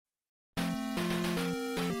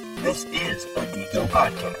This is a Geek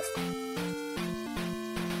podcast.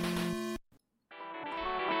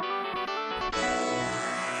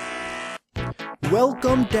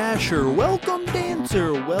 Welcome Dasher, welcome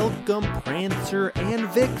Dancer, welcome Prancer and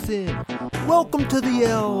Vixen. Welcome to the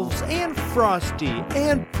Elves and Frosty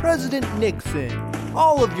and President Nixon.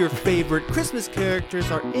 All of your favorite Christmas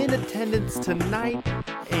characters are in attendance tonight,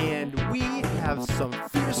 and we have some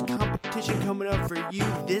fierce competition coming up for you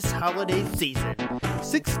this holiday season.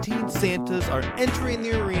 16 Santas are entering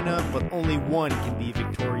the arena, but only one can be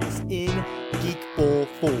victorious in Geek Bowl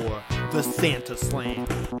 4, the Santa Slam.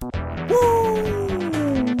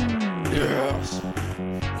 Woo! Yes!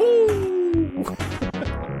 Woo!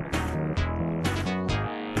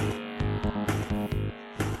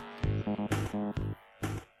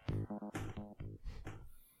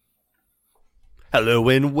 Hello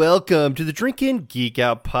and welcome to the Drinkin' Geek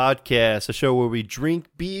Out podcast, a show where we drink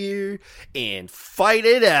beer and fight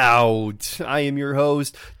it out. I am your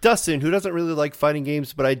host, Dustin, who doesn't really like fighting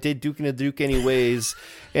games, but I did Duke and a Duke anyways.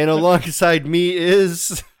 And alongside me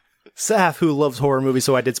is... Saf, who loves horror movies,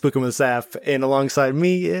 so I did Spook 'em with Saf. And alongside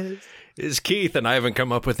me is Keith, and I haven't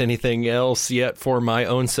come up with anything else yet for my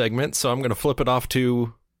own segment, so I'm going to flip it off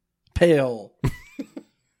to... Pale.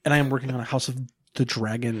 And I am working on a House of the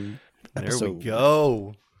Dragon episode. There we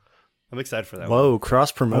go. I'm excited for that Whoa, one.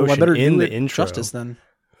 cross-promotion I better in do the it intro. justice then.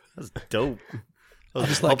 That's dope. I'll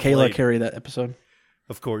just let Kayla carry that episode.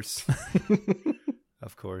 Of course.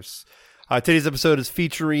 Of course. Today's episode is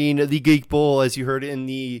featuring the Geek Bowl, as you heard in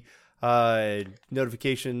the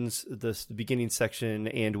notifications, the beginning section,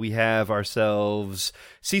 and we have ourselves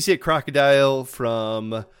Seasick Crocodile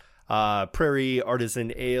from Prairie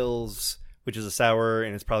Artisan Ales, which is a sour,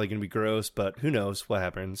 and it's probably going to be gross, but who knows what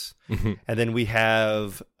happens. And then we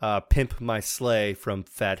have Pimp My Sleigh from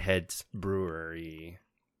Fatheads Brewery.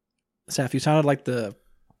 Saf, you sounded like the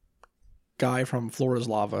guy from Florida's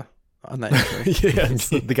Lava on that intro. Yes,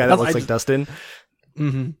 the guy that looks like Dustin.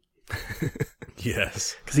 Mm-hmm.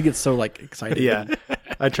 Yes. Because he gets so, excited. Yeah,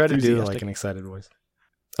 I tried to do, an excited voice.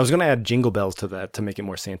 I was going to add jingle bells to that to make it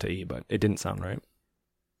more Santa-y, but it didn't sound right.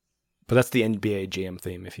 But that's the NBA Jam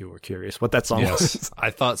theme, if you were curious what that song was. I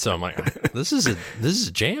thought so. I'm like, this is a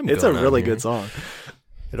jam. It's a going really on here. good song.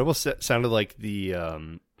 It almost sounded like the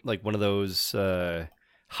one of those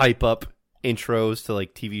hype up intros to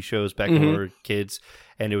TV shows back when we were kids,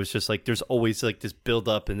 and it was just there's always this build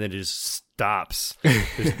up and then it just stops.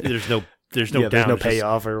 There's no down. There's no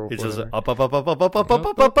payoff or it's whatever.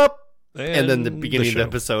 just up, and then the beginning of the show.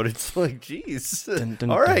 episode, it's geez. Dun, dun,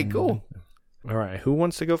 All right, dun. cool. All right, who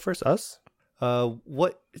wants to go first? Us?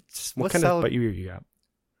 What What kind style? of beer you got?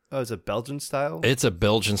 Oh, is it Belgian style? It's a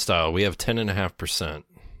Belgian style. We have 10.5%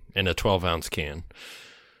 in a 12-ounce can.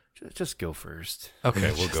 Just go first.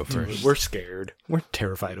 Okay, we'll go first. We're scared. We're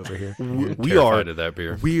terrified over here. We Terrified are of that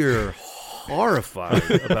beer. We're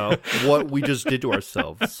horrified about what we just did to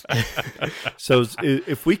ourselves. So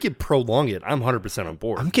if we could prolong it, I'm 100% on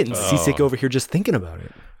board. I'm getting seasick over here just thinking about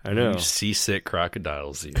it. I know. You seasick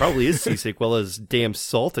crocodiles. You. Probably is seasick. Well, as damn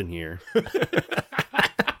salt in here.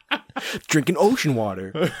 Drinking ocean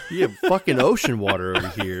water. You have fucking ocean water over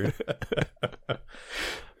here.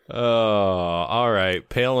 All right.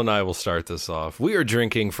 Pale and I will start this off. We are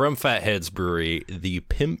drinking from Fatheads Brewery, the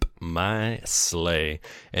Pimp My Sleigh.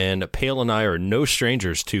 And Pale and I are no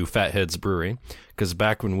strangers to Fatheads Brewery, because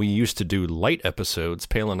back when we used to do light episodes,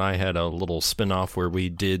 Pale and I had a little spinoff where we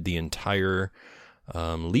did the entire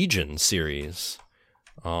Legion series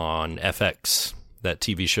on FX, that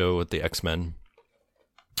TV show with the X-Men.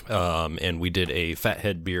 And we did a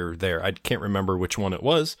Fathead beer there. I can't remember which one it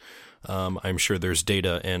was. I'm sure there's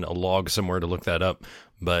data and a log somewhere to look that up,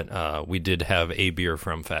 but we did have a beer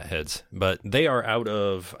from Fatheads. But they are out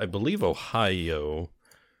of, I believe, Ohio,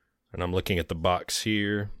 and I'm looking at the box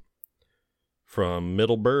here, from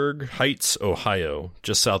Middleburg Heights, Ohio,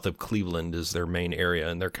 just south of Cleveland is their main area,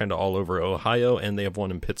 and they're kind of all over Ohio, and they have one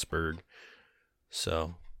in Pittsburgh.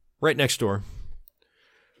 So, right next door,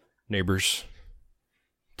 neighbors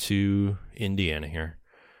to Indiana here.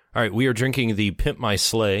 All right, we are drinking the Pimp My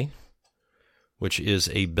Sleigh, which is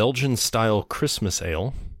a Belgian-style Christmas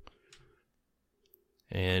ale.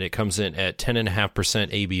 And it comes in at 10.5%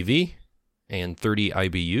 ABV and 30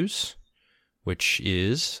 IBUs, which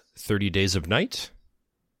is 30 Days of Night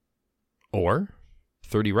or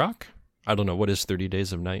 30 Rock. I don't know. What is 30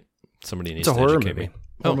 Days of Night? Somebody needs to educate me.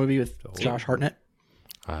 Horror movie with Josh Hartnett.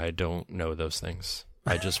 I don't know those things.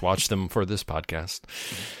 I just watched them for this podcast.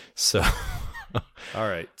 So... All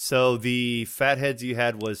right. So the Fatheads you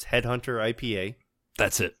had was Headhunter IPA.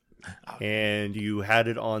 That's it. And you had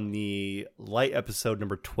it on the light episode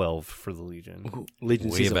number 12 for the Legion. Legion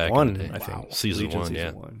Way season back in 1, the day. I think. Wow. Season Legion 1, season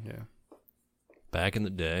yeah. 1, yeah. Back in the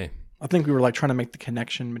day. I think we were like trying to make the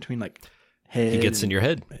connection between like head. He gets in your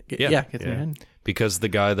head. Yeah, gets in your head. Because the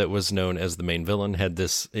guy that was known as the main villain had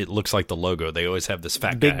this, it looks like the logo. They always have this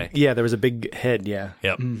fat guy. Yeah, there was a big head, yeah.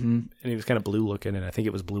 Yep. Mm-hmm. And he was kind of blue looking, and I think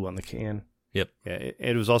it was blue on the can. Yep. Yeah,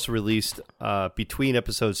 it was also released between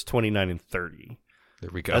episodes 29 and 30. There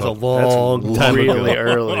we go. That's a long time really ago.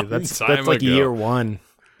 early. That's Time like ago. year 1.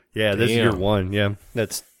 Yeah, this is Damn. year 1. Yeah,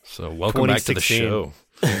 that's So welcome back to the 2016. show.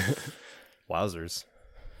 wowzers.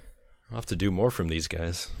 I'll have to do more from these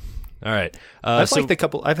guys. All right. I've liked a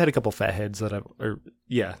couple. I've had a couple fat heads that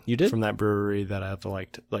You did? from that brewery that I've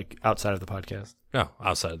liked, like outside of the podcast. No,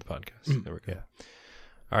 outside of the podcast. There we go. Yeah.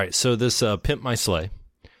 All right. So this Pimp My Sleigh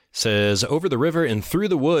says, over the river and through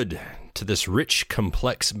the wood to this rich,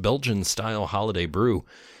 complex Belgian-style holiday brew.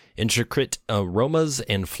 Intricate aromas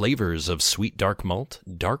and flavors of sweet dark malt,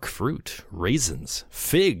 dark fruit, raisins,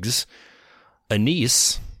 figs,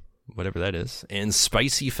 anise, whatever that is, and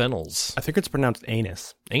spicy fennels. I think it's pronounced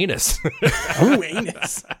anus. Anus. Oh,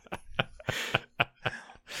 anus.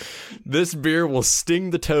 This beer will sting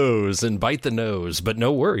the toes and bite the nose, but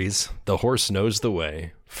no worries. The horse knows the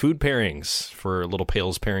way. Food pairings for Little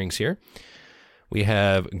Pails pairings here. We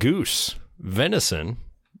have goose, venison,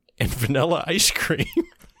 and vanilla ice cream.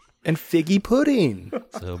 And figgy pudding.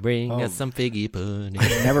 So bring us some figgy pudding.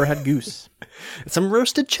 Never had goose. Some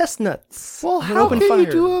roasted chestnuts. Well, An how open can fire. you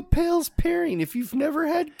do a Pale's pairing if you've never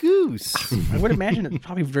had goose? I would imagine it's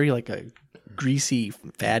probably very like a greasy,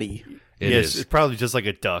 fatty. It Yes, is. it's probably just like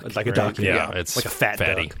a duck. It's like a right? duck. Yeah, it's like a fat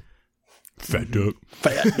fatty. duck. Fat duck.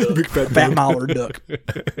 Fat duck. Fat mallard duck.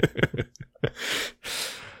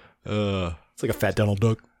 It's like a fat Donald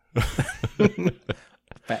duck.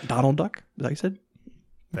 Fat Donald duck? Is that what you said?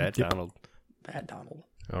 Fat Donald. Fat Donald.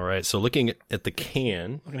 All right, so looking at the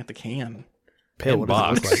can Looking at the can. Pale, and what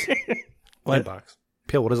does it box. look like? What? And box.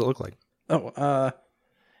 Pale, what does it look like? Oh,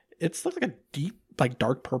 it's looks like a deep, like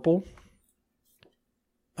dark purple.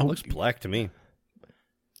 Oh, Looks black to me.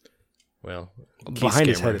 Well, Behind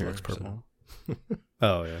his head, it here, looks purple.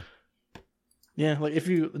 Oh, yeah. yeah. Like if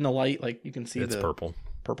you in the light, like you can see It's the purple.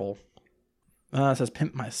 purple. It says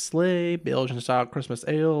 "Pimp My Sleigh," Belgian style Christmas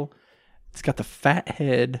ale. It's got the fat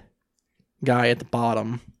head guy at the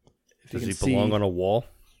bottom. If Does you he can belong see. on a wall?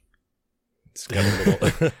 It's got a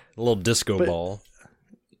little, a little disco But- ball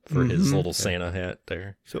for his little Santa hat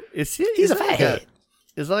there. So he's a fat head.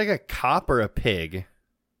 Is that like a cop or a pig?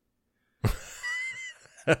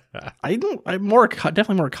 I'm more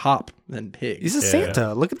definitely more cop than pig. He's a Yeah.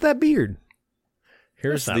 Santa. Look at that beard.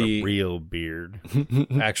 Here's That's not the a real beard.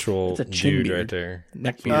 actual It's a chin dude right beard. there.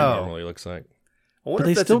 neck That's beard. what it Oh. normally looks like. I wonder But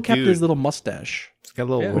they if that's still a kept dude. his little mustache, It's got a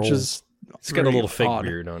little Yeah, roll. which is He's got a very little fake odd.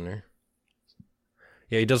 beard on there.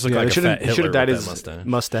 Yeah, he does look Yeah, like they a should've- fat he Hitler should have dyed with his that mustache.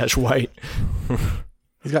 mustache white.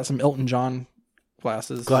 He's got some Elton John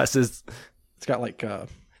glasses. Glasses. It's got like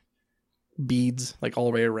beads like all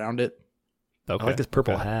the way around it. Okay. I like this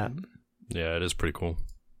purple okay. hat. Yeah, it is pretty cool.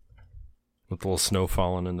 With a little snow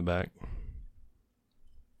falling in the back.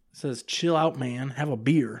 It says "Chill out, man. Have a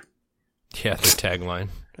beer." Yeah, their tagline.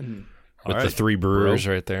 And With All the right, three brewers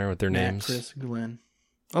right there with their Matt, names. Chris, Glenn.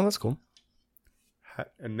 Oh, that's cool.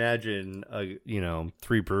 Imagine,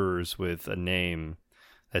 3 brewers with a name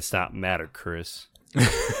that's not Matt or Chris.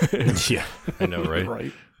 Yeah, I know, right?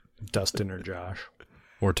 Right. Dustin or Josh.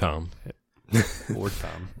 Or Tom. Or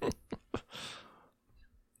Tom.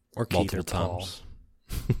 Or Keith Multiple or Paul. Toms.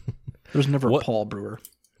 There's never What? a Paul Brewer.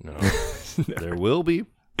 No, There will be.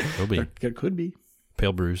 there'll be There could be.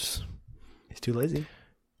 Pale Brews. He's too lazy.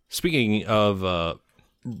 Speaking of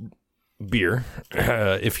beer,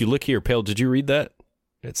 if you look here, Pale, did you read that?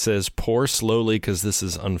 It says pour slowly because this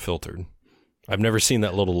is unfiltered. I've never seen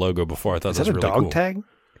that little logo before. I thought Is that that was a really dog cool. tag?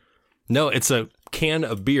 No, it's a can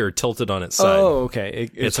of beer tilted on its side. Oh, okay.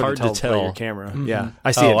 It's sort of hard to by tell. your camera. Mhm. Yeah,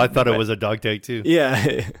 I see it. I thought it but- was a dog tag too.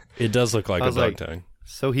 Yeah. It does look like I a was dog like- tag.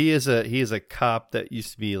 So he is a cop that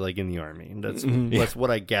used to be like in the army. That's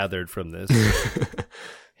what I gathered from this.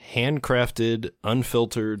 Handcrafted,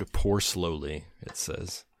 unfiltered, pour slowly, it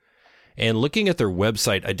says. And looking at their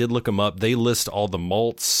website, I did look them up. They list all the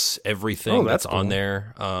malts, everything Oh, that's that's on cool.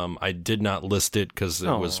 there. I did not list it because it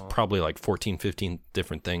was Oh. probably like 14, 15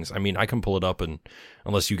 different things. I mean, I can pull it up, and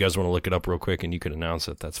unless you guys want to look it up real quick and you can announce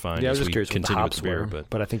it, that's fine. Yeah, I was as just we curious what the continue with hops the beer, were,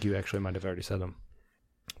 but I think you actually might have already said them.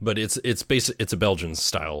 But it's a Belgian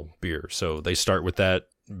style beer. So they start with that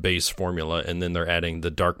base formula, and then they're adding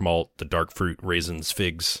the dark malt, the dark fruit, raisins,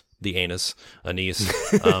 figs, the anise,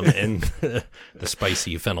 and the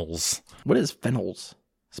spicy fennels. What is fennels?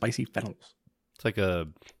 spicy fennels. It's like a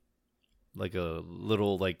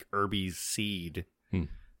little like herby seed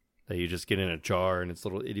that you just get in a jar, and it's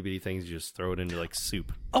little itty bitty things. You just throw it into like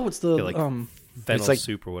soup. Oh, it's the Get, like, fennel It's like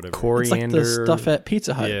soup or whatever. coriander. It's like the stuff at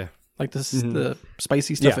Pizza Hut. Yeah. Like the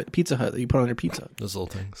spicy stuff at Pizza Hut that you put on your pizza. Those little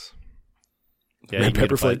things. Yeah, Red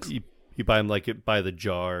pepper flakes. You buy them like by the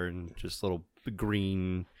jar and just little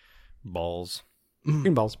green balls.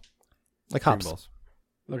 Green balls. Like hops. Green balls.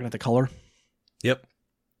 Looking at the color. Yep.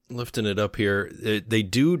 Lifting it up here. They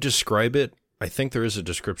do describe it. I think there is a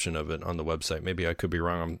description of it on the website. Maybe I could be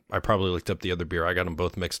wrong. I probably looked up the other beer. I got them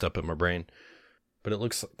both mixed up in my brain. But it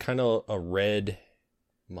looks kind of a red,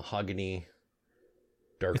 mahogany,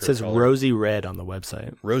 darker It says color. rosy red on the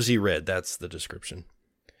website. Rosy red. That's the description.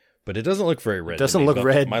 But it doesn't look very red. It doesn't to me, look but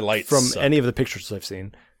red my lights from suck. any of the pictures I've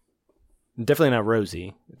seen. Definitely not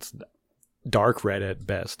rosy. It's dark red at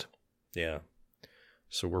best. Yeah.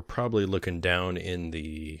 So we're probably looking down in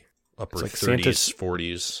the upper It's like 30s, Santa's-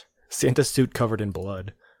 40s. Santa suit covered in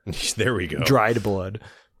blood. There we go. Dried blood.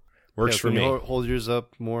 Works Yeah, for can me. you hold yours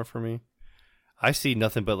up more for me? I see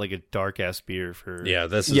nothing but like a dark ass beer for. Yeah,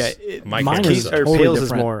 this is Yeah, my mine camera is sucks. or totally Pales is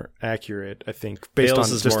different. more accurate, I think, based Bales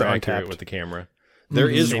on is just more the accurate untapped. with the camera. There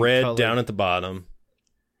is Same red color. down at the bottom.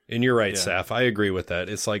 And you're right, Yeah. Saf. I agree with that.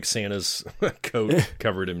 It's like Santa's coat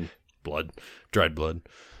covered in blood, dried blood.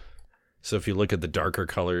 So if you look at the darker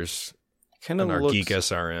colors Kind of on our looks Geek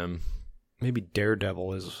SRM, maybe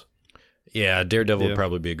Daredevil is. yeah, Daredevil Yeah. would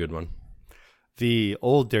probably be a good one. The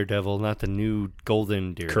old Daredevil, not the new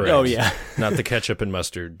golden Daredevil. Correct. Oh yeah, Not the ketchup and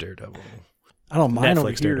mustard Daredevil. I don't mind over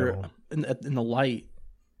Netflix here Daredevil. in the light.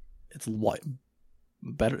 It's light,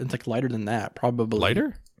 better. It's like lighter than that, probably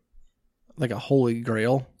Lighter? like a Holy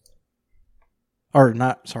Grail, or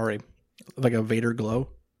not? Sorry, like a Vader glow.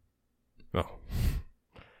 Oh.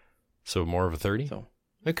 So more of a 30? So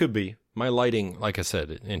It could be. My lighting, like I said,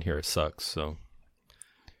 in here it sucks, so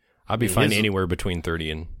I'd be I mean, fine his- anywhere between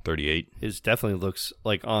 30 and 38. It definitely looks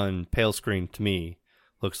like on pale screen to me.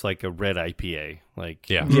 Looks like a red IPA. Like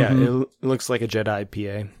Yeah. yeah. It looks like a Jedi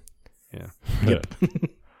IPA. yeah,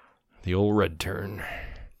 The old red turn.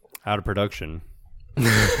 out of production.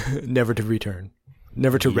 Never to return.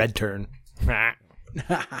 Never to red turn.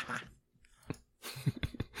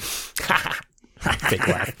 Fake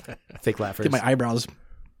laugh. Fake laughers. get my eyebrows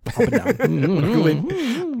up and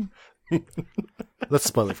down. Let's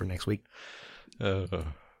spoil it for next week.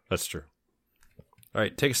 That's true. All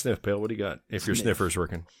right, take a sniff, Pale. What do you got? If your sniffer's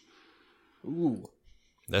working. Ooh.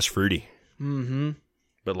 That's fruity. Mm-hmm.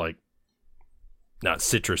 But like, not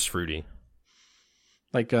citrus fruity.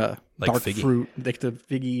 Like Like dark figgy. fruit, like the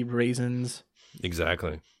figgy raisins.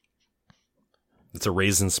 Exactly. It's a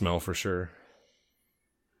raisin smell for sure.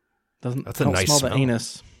 Doesn't That's a I don't nice smell smell. the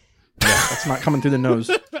anus. That's not coming through the nose.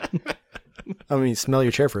 I mean, smell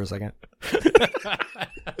your chair for a second.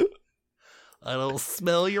 I don't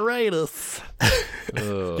smell Uranus.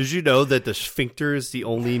 Did you know that the sphincter is the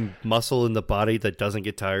only muscle in the body that doesn't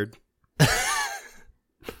get tired?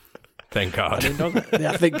 Thank I God. didn't know that.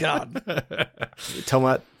 Yeah, thank God. Tell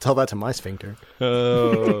that to my sphincter.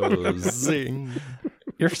 Oh, zing.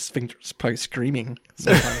 Your sphincter's probably screaming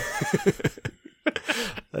sometimes.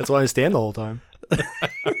 That's why I stand the whole time.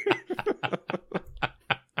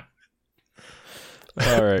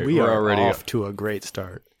 All right, We we're are already off to a great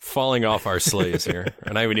start. falling off our sleighs here,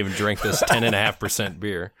 and I haven't even drank this 10.5%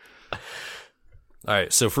 beer. All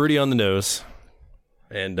right, so fruity on the nose,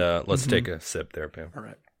 and let's take a sip there, Pam. All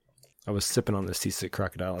right. I was sipping on the seasick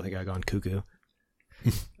crocodile. I think I gone cuckoo.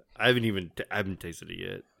 I haven't tasted it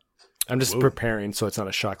yet. I'm just preparing so it's not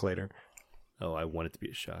a shock later. Oh, I want it to be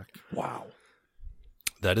a shock. Wow.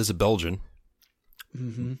 That is a Belgian.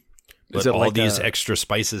 Mm-hmm. But Is it all like these a- extra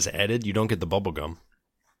spices added, you don't get the bubble gum.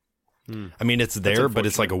 I mean, it's there, but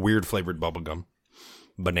it's like a weird flavored bubble gum.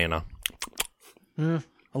 Banana. A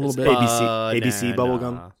little bit. ABC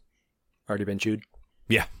bubblegum. Already been chewed.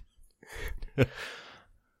 Yeah.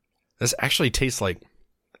 This actually tastes like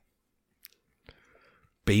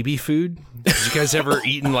baby food. Did you guys ever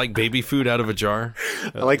eaten like baby food out of a jar?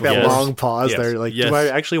 I like that Yes. long pause Yes. there. Like, Yes. do I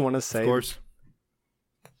actually want to say? Of course.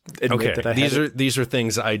 Admit that I Okay, had these are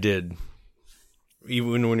things I did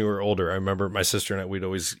even when we were older. I remember my sister and I, we'd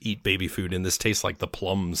always eat baby food, and this tastes like the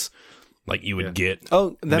plums like you would get.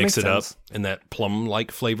 Oh, that mix makes it sense. up, and that plum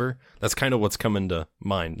like flavor. That's kind of what's coming to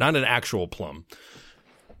mind. Not an actual plum.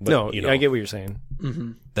 But, No, you know, I get what you're saying.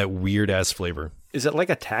 that weird ass flavor. Is it like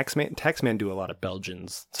a Taxman? Taxman do a lot of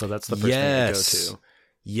Belgians, so that's the first thing I go to.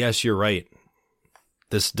 Yes, you're right.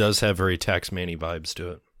 This does have very Taxman-y vibes to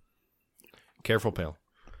it. Careful, Pale.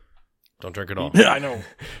 Don't drink it all. Yeah, I know.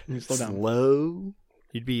 You slow down. Slow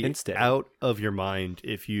You'd be Instead. out of your mind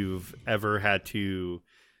if you've ever had to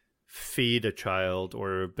feed a child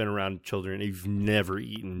or been around children and you've never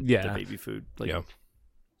eaten the baby food. Yeah.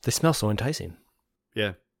 They smell so enticing.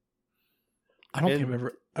 Yeah. I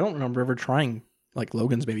don't remember ever trying like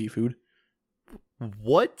Logan's baby food.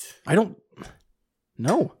 What? I don't.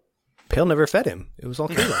 No. Pale never fed him. It was all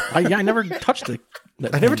Kayla. I never touched it.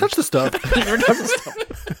 I never touched the stuff.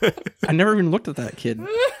 I never even looked at that kid.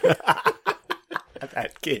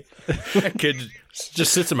 That kid. That kid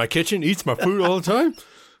just sits in my kitchen, eats my food all the time.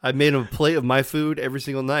 I made him a plate of my food every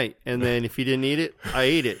single night, and then if he didn't eat it, I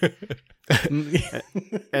ate it.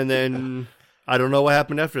 And then I don't know what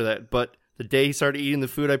happened after that, but the day he started eating the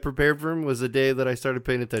food I prepared for him was the day that I started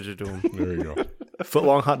paying attention to him. There you go.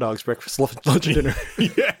 Foot-long hot dogs, breakfast, lunch, and dinner.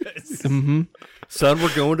 Yes. Mm-hmm. Son,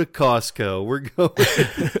 we're going to Costco. We're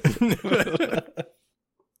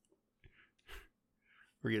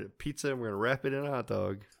getting a pizza and we're going to wrap it in a hot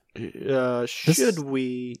dog. Should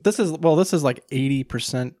we? This is like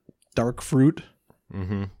 80% dark fruit,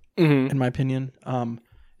 Mm-hmm. in my opinion.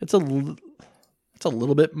 It's a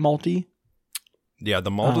little bit malty. Yeah,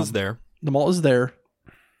 the malt is there. The malt is there.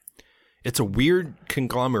 It's a weird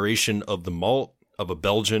conglomeration of the malt of a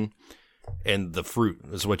Belgian and the fruit,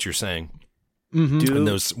 is what you're saying. Mm-hmm. And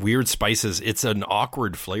those weird spices. It's an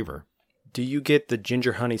awkward flavor. Do you get the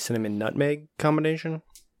ginger, honey, cinnamon, nutmeg combination?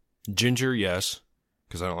 Ginger, yes,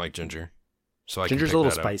 because I don't like ginger. So Ginger's can a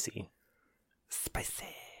little pick that up. spicy. Spicy.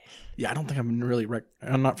 Yeah, I don't think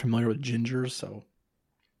I'm not familiar with gingers, so.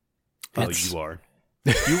 Oh, you are.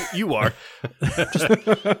 You are.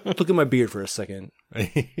 Look at my beard for a second.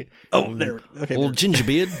 Oh, there. Okay. Old ginger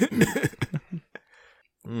beard.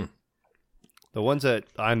 The ones that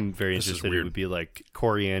I'm very This is interested in weird. would be like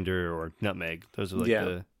coriander or nutmeg. Those are like Yeah.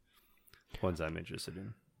 the ones I'm interested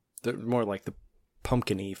in. They're more like the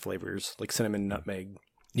pumpkin-y flavors, like cinnamon, nutmeg.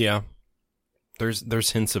 Yeah,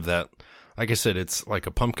 there's hints of that. Like I said, it's like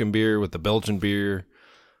a pumpkin beer with the Belgian beer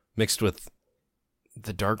mixed with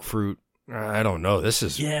the dark fruit. I don't know. This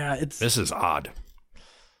is odd.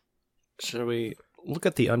 Should we look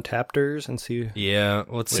at the untappeders and see? Yeah,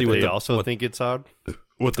 let's see See what they the, also what, think it's odd.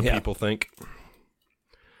 what the Yeah. people think.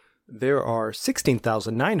 There are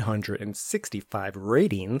 16,965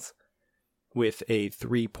 ratings with a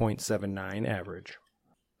 3.79 average.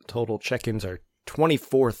 Total check-ins are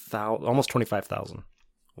 24,000, almost 25,000.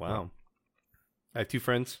 Wow. I have two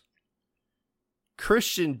friends.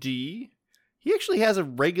 Christian D. He actually has a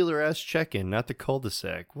regular ass check-in, not the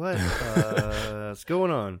cul-de-sac. What's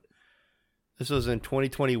going on? This was in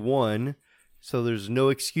 2021, so there's no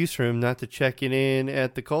excuse for him not to check in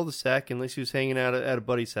at the cul-de-sac unless he was hanging out at a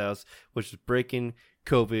buddy's house, which is breaking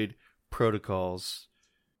COVID protocols.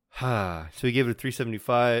 So he gave it a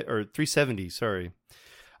 370, sorry.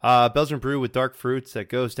 Belgian brew with dark fruits that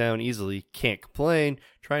goes down easily. Can't complain.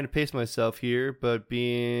 Trying to pace myself here, but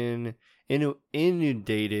being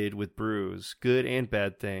inundated with brews. Good and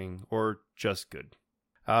bad thing, or just good.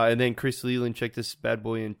 And then Chris Leland checked this bad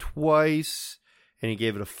boy in twice, and he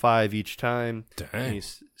gave it a 5 each time. Dang. And he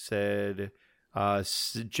said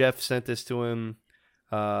Jeff sent this to him.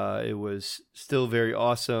 It was still very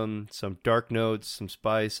awesome. Some dark notes, some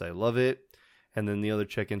spice. I love it. And then the other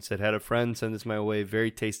check-in said, had a friend send this my way. Very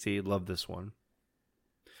tasty. Love this one.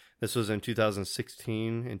 This was in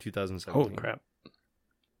 2016 and 2017. Oh, crap.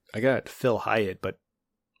 I got Phil Hyatt, but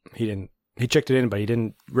he didn't. He checked it in, but he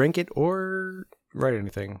didn't rank it or write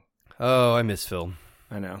anything. Oh, I miss Phil.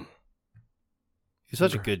 I know. He's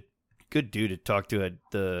such a good dude to talk to at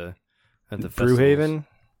the festivals. Brewhaven?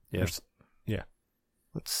 Yeah. Yeah.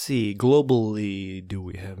 Let's see. Globally, do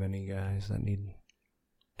we have any guys that need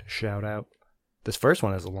to shout out? This first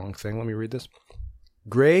one has a long thing. Let me read this.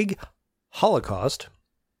 Greg Holocaust.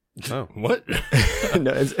 Oh, What?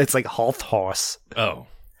 No, it's like Holocaust, Oh.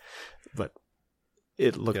 but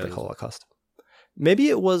it looked Yeah, like it is. Holocaust. Maybe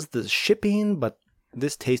it was the shipping, but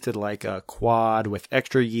this tasted like a quad with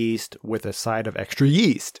extra yeast with a side of extra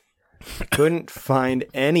yeast. Couldn't find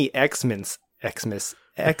any X-Men spice.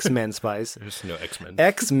 There's no X-Men.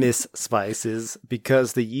 Xmas spices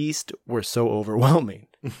because the yeast were so overwhelming.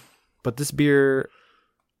 But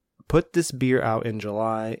put this beer out in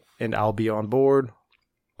July and I'll be on board.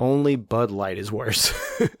 Only Bud Light is worse.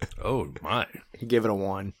 Oh, my. He gave it a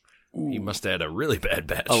 1. He must have had a really bad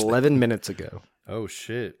batch. 11 minutes ago. oh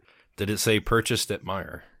shit. Did it say purchased at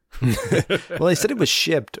Meijer? Well, they said it was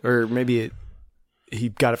shipped, or maybe he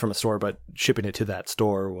got it from a store, but shipping it to that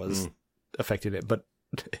store was affected it. But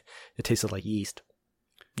it tasted like yeast.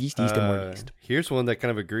 Yeast, and more yeast. Here's one that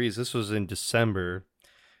kind of agrees. This was in December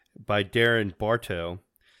by Darren Bartow.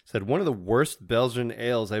 Said, one of the worst Belgian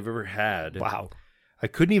ales I've ever had. Wow. I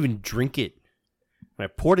couldn't even drink it. And I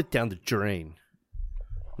poured it down the drain.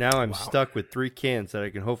 Now I'm stuck with 3 cans that I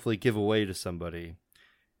can hopefully give away to somebody.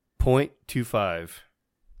 0.25.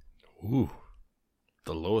 Ooh,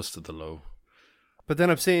 the lowest of the low. But then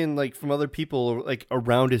I'm saying, like, from other people, like,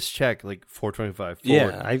 around his check, like, 425.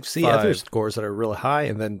 Yeah, I see other scores that are really high,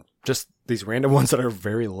 and then just these random ones that are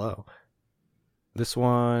very low. This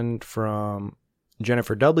one from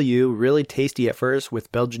Jennifer W. Really tasty at first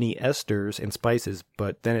with Belgian esters and spices,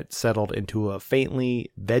 but then it settled into a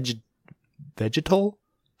faintly vegetal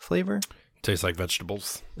flavor. Tastes like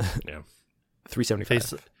vegetables. Yeah.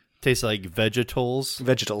 375. Tastes like vegetals.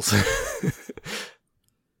 Vegetals.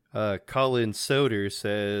 Colin Soder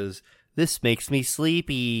says, this makes me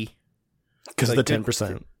sleepy. Because of Like the good-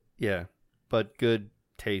 10%. Yeah, but good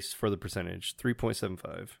taste for the percentage.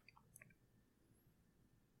 3.75.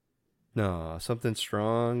 No, something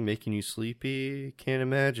strong making you sleepy. Can't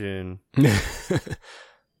imagine.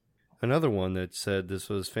 Another one that said this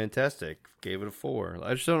was fantastic. Gave it a 4.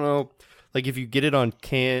 I just don't know, like, if you get it on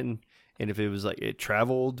can and if it was like it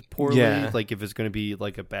traveled poorly, Yeah. like if it's going to be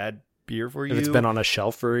like a bad beer for you. If it's been on a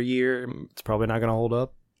shelf for a year, it's probably not going to hold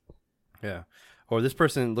up. Yeah. Or this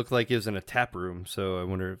person looked like it was in a tap room, so I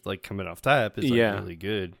wonder if, like, coming off tap is, like, Yeah. really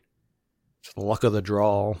good. It's the luck of the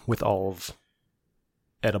draw with all of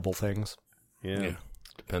edible things. Yeah.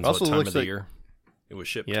 Depends Also what time looks of the like- year it was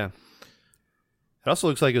shipped. Yeah. It also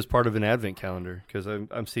looks like it was part of an advent calendar, because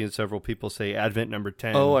I'm seeing several people say advent number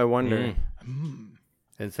 10. Oh, I wonder.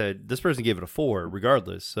 And said, this person gave it a 4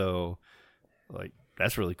 regardless, so, like,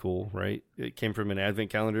 that's really cool, right? It came from an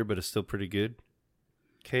advent calendar, but it's still pretty good.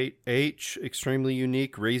 Kate H, extremely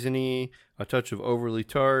unique, raisiny, a touch of overly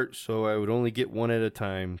tart, so I would only get one at a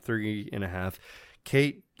time, 3.5.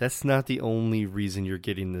 Kate, that's not the only reason you're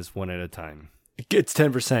getting this one at a time. It's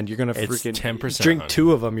 10%. You're going to It's freaking 10%, drink honey.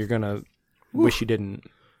 2 of them. You're going to wish you didn't.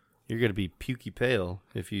 You're going to be pukey pale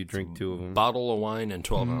if you drink 2 of them. Bottle of wine and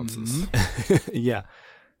 12 ounces. Yeah.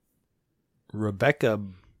 Rebecca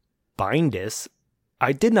Bindis.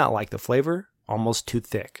 I did not like the flavor. Almost too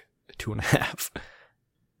thick. 2.5.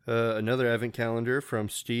 Another advent calendar from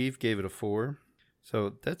Steve gave it a 4.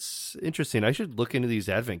 So that's interesting. I should look into these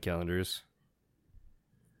advent calendars.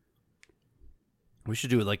 We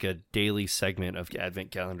should do like a daily segment of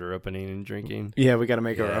advent calendar opening and drinking. Yeah, we got to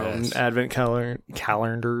make our own Yes. advent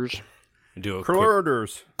calendars. Do a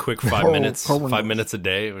Calendars. quick 5 minutes. Calendars. 5 minutes a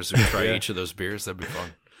day. We're just going to try each of those beers. That'd be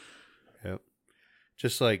fun. Yep.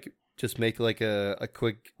 Just make like a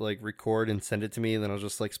quick like record and send it to me, and then I'll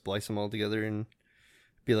just like splice them all together and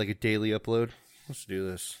be like a daily upload. Let's do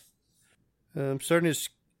this. I'm starting to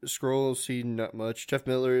scroll, see not much. Jeff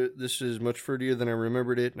Miller, this is much fruitier than I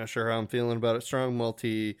remembered it. Not sure how I'm feeling about it. Strong,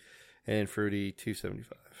 malty, and fruity,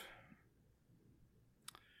 275.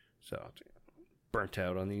 So burnt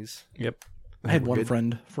out on these. Yep. I had We're one good.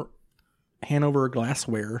 friend for Hanover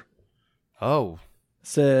Glassware Oh,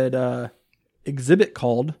 said exhibit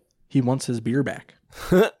called he wants his beer back.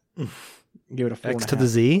 Give it a 4.5. X to the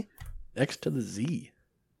Z. X to the Z.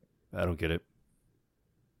 I don't get it.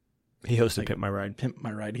 He hosted Pimp My Ride. Pimp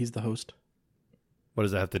My Ride. He's the host. What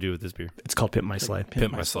does that have to do with this beer? It's called Pimp My Sleigh.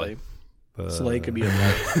 Pimp My Sleigh. Sleigh could be a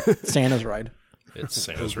ride. Santa's ride. It's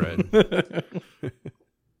Santa's Red.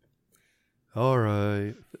 All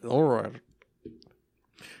right. All right.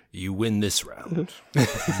 You win this round.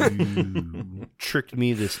 Tricked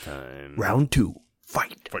me this time. Round 2.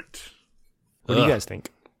 Fight. Fight. What do you guys think?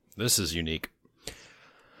 This is unique.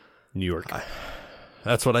 New York.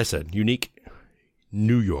 That's what I said. Unique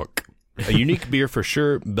New York. A unique beer for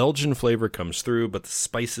sure. Belgian flavor comes through, but the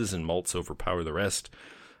spices and malts overpower the rest.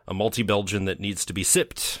 A malty Belgian that needs to be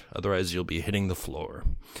sipped, otherwise you'll be hitting the floor.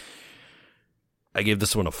 I gave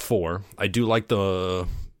this one a 4. I do like the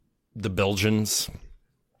Belgians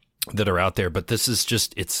that are out there, but this is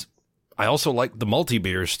just, I also like the malty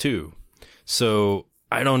beers too. So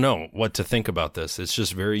I don't know what to think about this. It's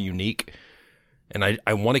just very unique. And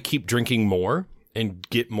I want to keep drinking more and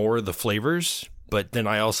get more of the flavors, but then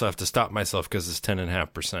I also have to stop myself because it's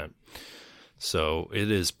 10.5%. So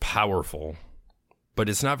it is powerful, but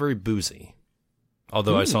it's not very boozy.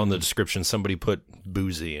 Although I saw in the description somebody put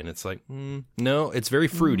boozy, and it's like, no, it's very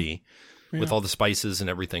fruity with all the spices and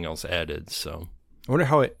everything else added. So I wonder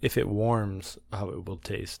how if it warms, how it will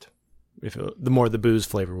taste. The more the booze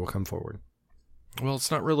flavor will come forward. well,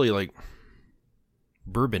 it's not really like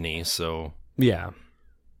bourbony, so. Yeah.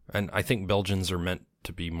 And I think Belgians are meant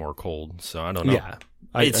to be more cold, so I don't know. Yeah.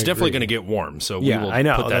 It's definitely going to get warm, so Yeah, we will I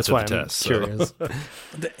know. put that That's to why the I'm test. so. curious.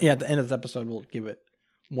 At the end of this episode, we'll give it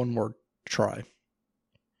one more try.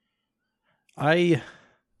 I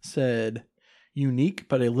said unique,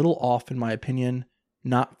 but a little off in my opinion.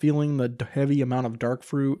 not feeling the heavy amount of dark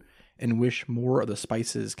fruit and wish more of the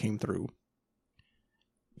spices came through.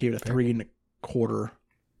 Gave it a 3.25.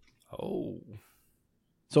 Oh.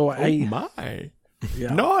 So my.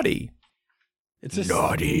 yeah. Naughty. It's just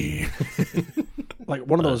Naughty. like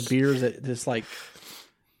one of those beers that just like,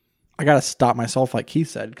 I got to stop myself, like Keith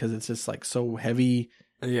said, because it's just like so heavy.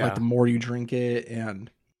 Yeah. Like the more you drink it, and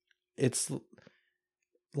it's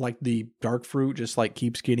like the dark fruit just like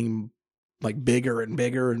keeps getting like bigger and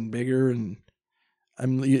bigger and bigger, and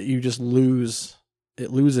you just loses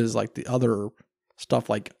like the other stuff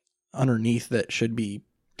like underneath that should be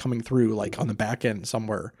coming through like on the back end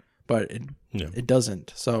somewhere, but it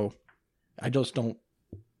doesn't. So I just don't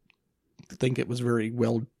think it was very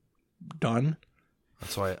well done.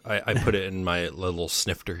 That's why I put it in my little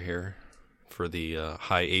snifter here for the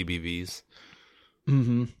high ABVs.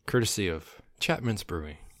 Mm-hmm. Courtesy of Chapman's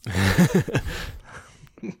Brewing.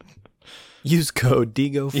 Use code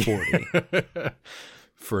DIGO40.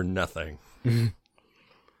 For nothing.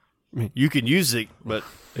 You can use it, but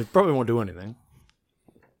It probably won't do anything.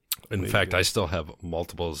 In fact, I still have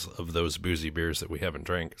multiples of those boozy beers that we haven't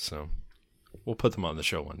drank, so we'll put them on the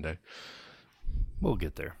show one day. we'll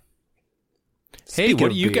get there. Hey, Speaking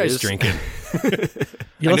what of are you guys beers- drinking?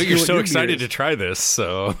 I know you're so excited to try this,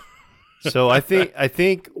 so... So I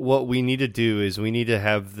think what we need to do is we need to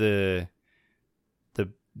have the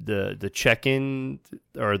check-in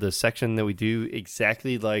or the section that we do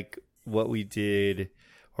exactly like what we did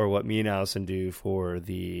or what me and Allison do for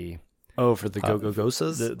the for the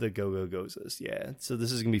Go-Go-Gosas? the Go-Go-Gosas. Yeah. So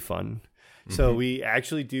this is gonna be fun. So we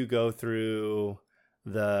actually do go through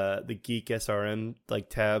the Geek SRM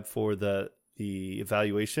like tab for the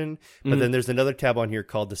evaluation, but then there's another tab on here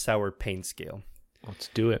called the Sour Pain Scale. Let's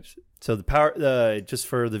do it. So the power, just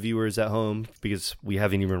for the viewers at home, because we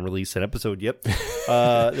haven't even released an episode yet,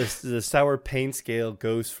 the Sour Pain Scale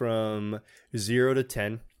goes from 0 to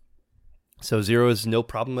 10. So 0 is no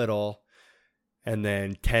problem at all, and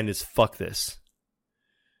then 10 is fuck this.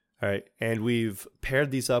 All right, and we've paired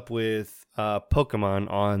these up with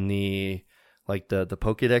Pokemon on the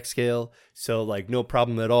Pokédex scale. So like no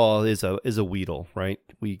problem at all is a Weedle, right?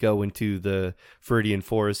 We go into the Viridian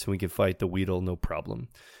Forest and we can fight the Weedle, no problem.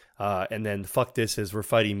 And then fuck this is we're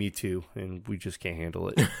fighting Mewtwo and we just can't handle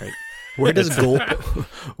it. Right? Where does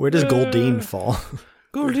Goldeen fall?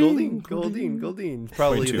 Goldeen.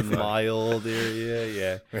 Probably in the mild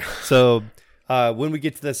area, yeah. So when we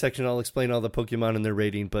get to that section, I'll explain all the Pokemon and their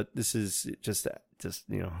rating, but this is just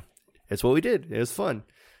it's what we did. It was fun.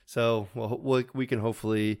 So we can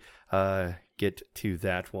hopefully get to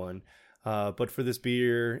that one. But for this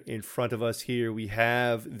beer in front of us here, we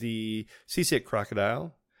have the Seasick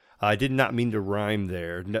Crocodile. I did not mean to rhyme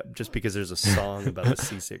there, just because there's a song about the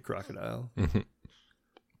Seasick Crocodile.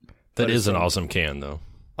 That is an awesome can, though.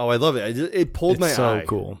 Oh, I love it. It pulled my eye. So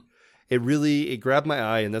cool. It grabbed my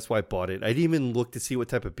eye, and that's why I bought it. I didn't even look to see what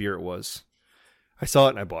type of beer it was. I saw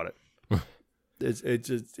it and I bought it.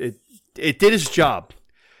 It did its job.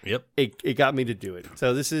 Yep. It got me to do it.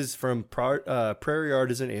 So this is from Prairie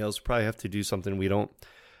Artisan Ales. Probably have to do something we don't.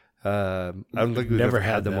 I don't think we've ever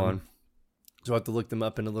had them on. So I will have to look them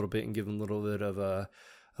up in a little bit and give them a little bit of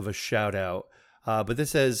a shout out. But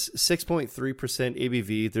this has 6.3%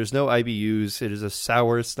 ABV. There's no IBUs. It is a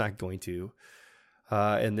sour. It's not going to.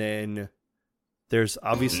 And then there's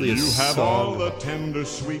obviously a song. You have all the tender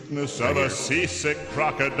sweetness of a seasick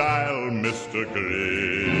crocodile, Mr.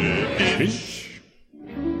 Grinch.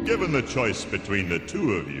 Given the choice between the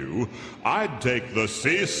two of you, I'd take the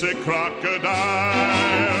seasick crocodile.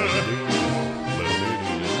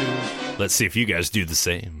 Let's see if you guys do the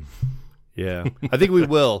same. Yeah, I think we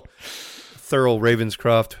will. Thurl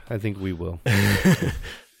Ravenscroft, I think we will.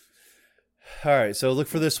 All right, so look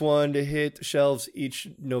for this one to hit shelves each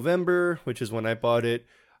November, which is when I bought it.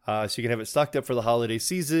 So you can have it stocked up for the holiday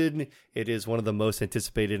season. It is one of the most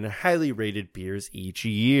anticipated and highly rated beers each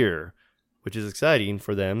year, which is exciting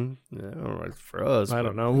for them. For us, I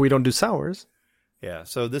don't know. We don't do sours. Yeah,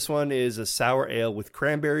 so this one is a sour ale with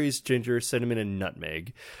cranberries, ginger, cinnamon, and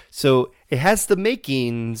nutmeg. So it has the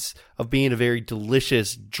makings of being a very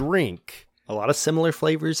delicious drink. A lot of similar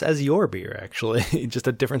flavors as your beer, actually. Just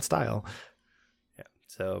a different style. Yeah,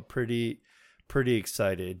 so pretty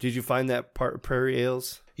excited. Did you find that Prairie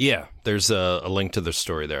Ales? Yeah, there's a link to their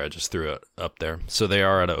story there. I just threw it up there. So they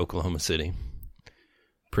are out of Oklahoma City.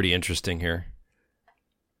 Pretty interesting here.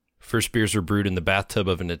 First beers were brewed in the bathtub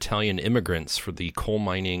of an Italian immigrants for the coal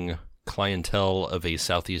mining clientele of a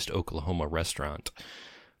Southeast Oklahoma restaurant.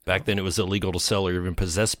 Back then, it was illegal to sell or even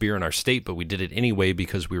possess beer in our state, but we did it anyway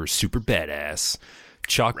because we were super badass.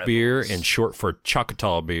 Chalk beer, and short for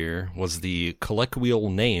Choctaw beer, was the colloquial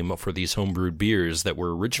name for these homebrewed beers that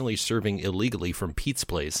were originally serving illegally from Pete's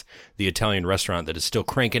Place, the Italian restaurant that is still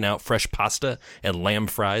cranking out fresh pasta and lamb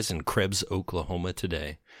fries in Krebs, Oklahoma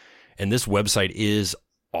today. And this website is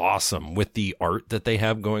awesome with the art that they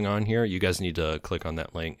have going on here. You guys need to click on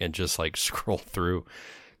that link and just like scroll through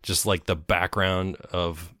just like the background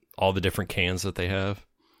of all the different cans that they have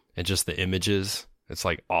and just the images. It's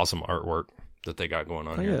like awesome artwork that they got going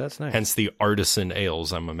on here. Yeah, that's nice. Hence the artisan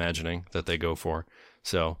ales, I'm imagining, that they go for.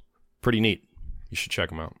 So pretty neat. You should check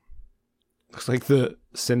them out. Looks like the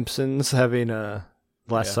Simpsons having a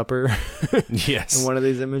Last Supper Yes. in one of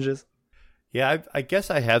these images. Yeah, I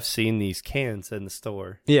guess I have seen these cans in the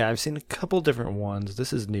store. Yeah, I've seen a couple different ones.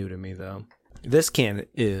 This is new to me, though. This can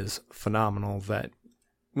is phenomenal that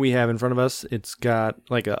we have in front of us. It's got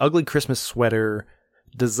like an ugly Christmas sweater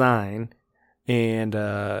design, and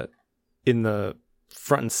in the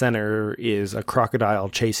front and center is a crocodile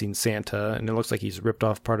chasing Santa, and it looks like he's ripped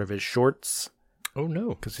off part of his shorts Oh, no.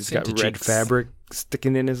 because he's Santa got red cheeks. fabric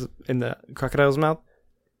sticking in the crocodile's mouth.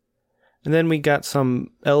 And then we got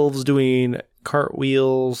some elves doing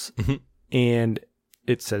cartwheels, and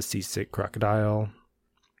it says Seasick Crocodile.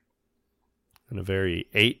 In a very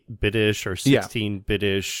 8-bit-ish or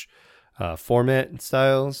 16-bit-ish format and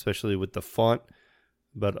style, especially with the font.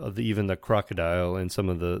 But even the crocodile and some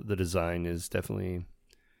of the design is definitely...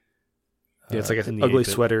 Yeah, it's like in an the ugly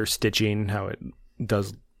 8-bit. sweater stitching, how it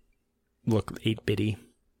does look 8-bitty.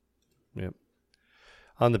 Yep.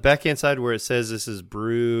 On the backhand side where it says this is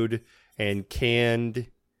brewed and canned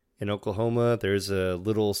in Oklahoma, there's a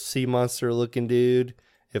little sea monster looking dude.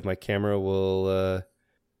 If my camera will...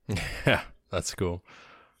 Yeah, that's cool.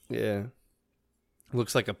 yeah.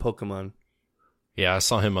 Looks like a Pokemon. Yeah, I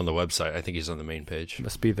saw him on the website. I think he's on the main page.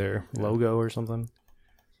 Must be their logo or something.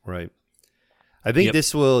 Right. I think Yep.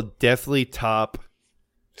 this will definitely top...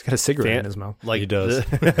 He's got a cigarette Fan- in his mouth. Like He does.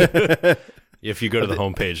 the- If you go to the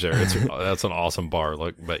homepage there, that's an awesome bar.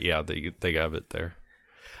 Look, but yeah, they have it there.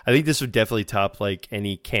 I think this would definitely top like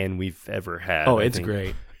any can we've ever had. Oh, I it's think.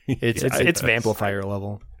 great. It's It's Vamplifier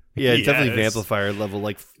level. yeah, it's definitely Yes. Vamplifier level,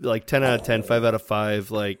 like 10 out of 10, 5 out of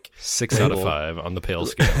 5. Like 6 out of Cool. 5 on the pale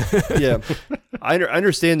scale. yeah, I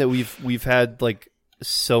understand that we've had like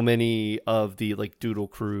so many of the like Doodle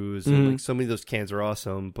Crews and like so many of those cans are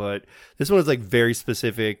awesome, but this one is like very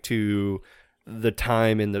specific to the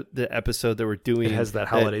time and the episode that we're doing. It has that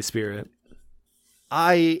holiday spirit.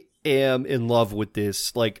 I am in love with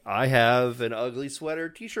this. Like, I have an ugly sweater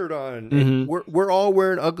T-shirt on. And we're all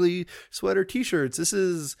wearing ugly sweater T-shirts. This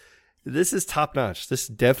is top notch. This is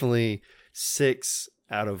definitely 6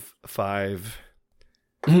 out of 5.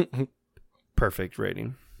 Perfect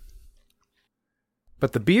rating.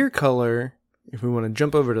 But the beer color, if we want to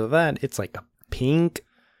jump over to that, it's like a pink,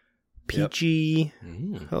 peachy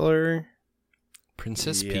color.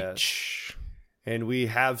 Princess Yeah. Peach. And we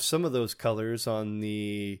have some of those colors on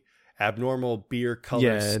the abnormal beer color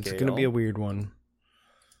Yeah, scale. it's going to be a weird one.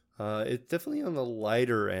 It's definitely on the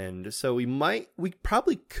lighter end. So we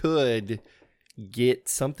probably could get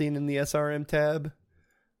something in the SRM tab.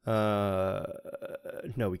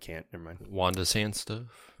 No, we can't. Never mind. Wanda Sand stuff.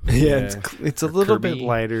 Yeah, it's a little bit Kirby.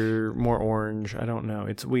 lighter, more orange. I don't know.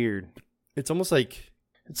 It's weird. It's almost like,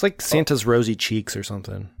 It's like Santa's rosy cheeks or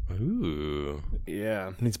something. Ooh. yeah.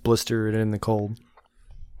 And he's blistered in the cold.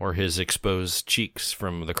 Or his exposed cheeks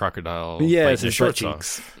from the crocodile. Yeah, biting it's his butt shorts off.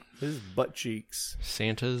 cheeks. His butt cheeks.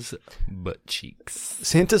 Santa's butt cheeks.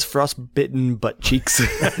 Santa's frostbitten butt cheeks.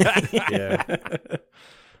 Yeah.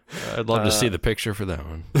 I'd love to see the picture for that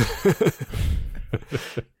one.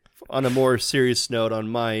 On a more serious note, on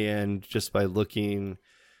my end, just by looking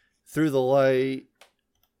through the light,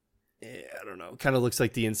 I don't know. Kind of looks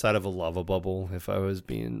like the inside of a lava bubble, if I was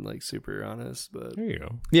being like super honest. But There you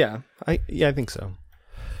go. yeah, I think so.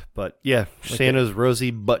 yeah, Santa's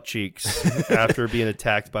rosy butt cheeks after being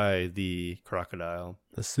attacked by the crocodile.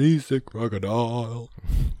 The seasick crocodile.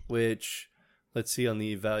 Which, let's see on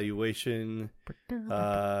the evaluation.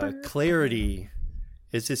 Clarity.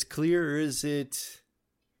 Is this clear or is it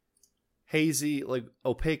hazy? Like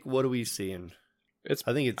opaque? What are we seeing? I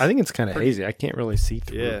think it's kind of hazy. I can't really see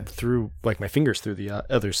Yeah. through like my fingers through the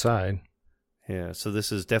other side. Yeah, so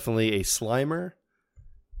this is definitely a Slimer.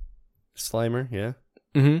 Slimer, yeah.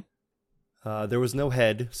 Mm-hmm. There was no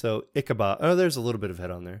head, so Ichabod. Oh, there's a little bit of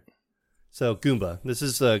head on there. So Goomba. This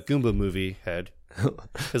is a Goomba movie head.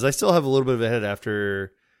 Because I still have a little bit of a head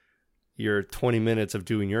after your 20 minutes of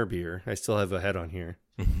doing your beer. I still have a head on here.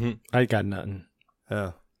 I got nothing.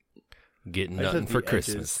 Oh, Getting I nothing said for the edges.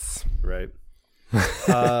 Christmas. right.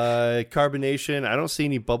 Carbonation. I don't see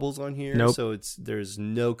any bubbles on here. Nope. So there's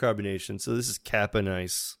no carbonation. So this is Kappa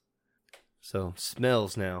Nice. So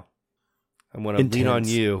smells now. I'm going to lean on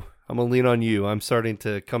Intense. you. I'm starting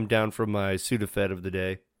to come down from my Sudafed of the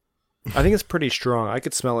day. I think it's pretty strong. I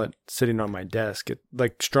could smell it sitting on my desk.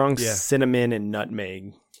 Like strong Yeah. cinnamon and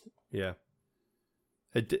nutmeg. Yeah.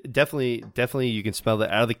 Definitely you can smell that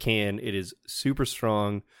out of the can. It is super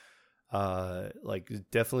strong. Like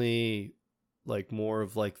definitely like more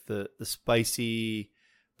of like the spicy,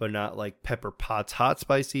 but not like Pepper Potts hot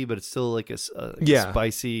spicy, but it's still like a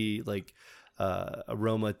spicy like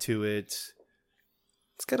aroma to it.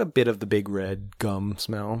 It's got a bit of the big red gum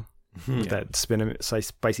smell. With that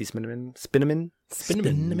spicy cinnamon.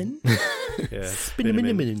 Yeah.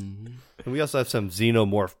 And we also have some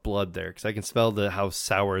xenomorph blood there because I can smell how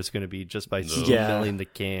sour it's going to be just by smelling the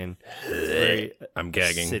can. I'm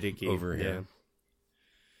gagging acidic-y. over here. Yeah.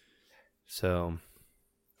 So,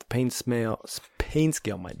 The pain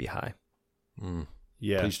scale might be high.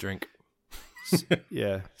 yeah. Please drink.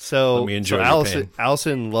 Yeah. So, Let me enjoy so your pain.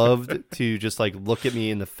 Allison loved to just like look at me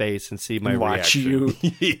in the face and see my Watch reaction.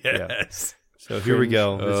 you. Yes. So here we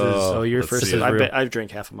go. This is Oh, you're let's first. see it. I bet I've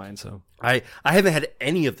drank half of mine, so I haven't had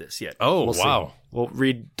any of this yet. Oh, we'll wow. see. We'll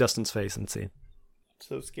read Dustin's face and see.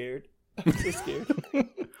 So scared. I'm so scared.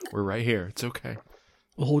 We're right here. It's okay.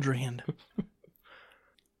 We'll hold your hand.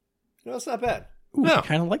 No, it's not bad. Ooh, No. he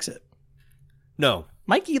kind of likes it. No,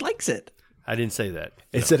 Mikey likes it. I didn't say that.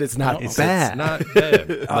 It said it's not bad. It's not bad,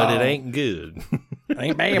 but it ain't good.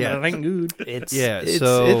 Ain't bad, but it ain't good. It's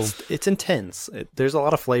so- it's intense. There's a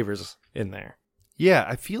lot of flavors in there. Yeah,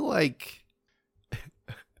 I feel like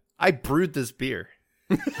I brewed this beer.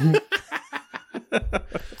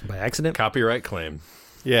 By accident. Copyright claim.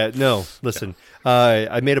 Yeah, no, listen.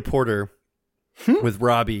 I made a porter with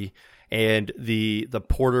Robbie, and the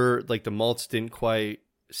porter, like the malts didn't quite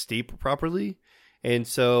steep properly. And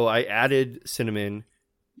so I added cinnamon,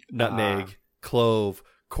 nutmeg, clove,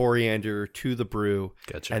 coriander to the brew.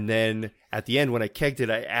 Gotcha. And then at the end, when I kegged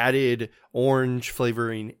it, I added orange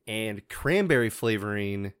flavoring and cranberry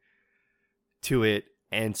flavoring to it.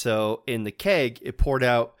 And so in the keg, it poured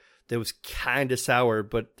out. That was kind of sour,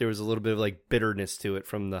 but there was a little bit of like bitterness to it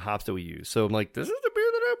from the hops that we used. So I'm like, this is the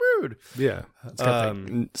beer that I brewed. Yeah, it's got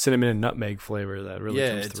that cinnamon and nutmeg flavor that really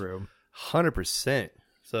comes it's through. 100%.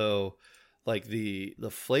 So like the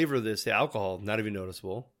flavor of this, the alcohol, not even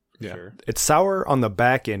noticeable. Yeah, Sure. it's sour on the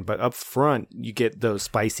back end, but up front you get those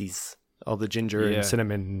spices, all the ginger Yeah. and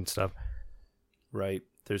cinnamon and stuff. Right.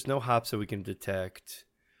 There's no hops that we can detect.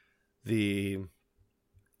 The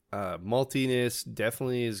maltiness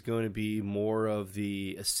definitely is going to be more of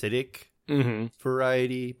the acidic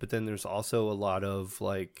variety, but then there's also a lot of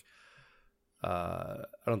like I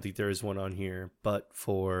don't think there is one on here, but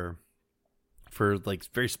for like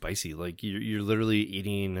very spicy, like you're literally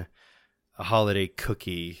eating a holiday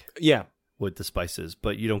cookie Yeah, with the spices,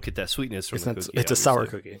 but you don't get that sweetness from it's the not. cookie. It's a sour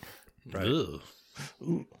obviously. cookie. Right. Ugh.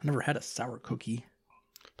 Ooh, I never had a sour cookie.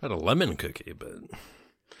 Had a lemon cookie, but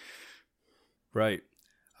Right.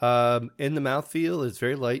 In the mouthfeel, it's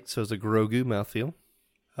very light, so it's a Grogu mouthfeel.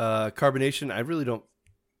 Carbonation, I really don't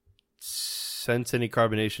sense any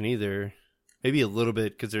carbonation either. Maybe a little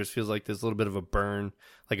bit, because there feels like there's a little bit of a burn,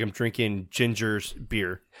 like I'm drinking ginger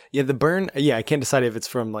beer. Yeah, the burn. Yeah, I can't decide if it's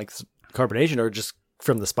from like carbonation or just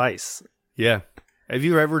from the spice. Yeah. Have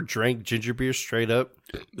you ever drank ginger beer straight up?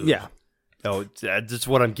 Yeah, Oh, that's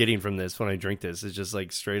what I'm getting from this when I drink this. It's just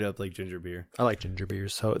like straight up like ginger beer. I like ginger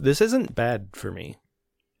beers, so this isn't bad for me.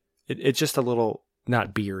 It's just a little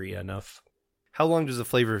not beery enough. How long does the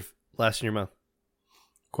flavor last in your mouth?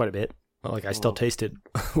 Quite a bit. Like I still taste it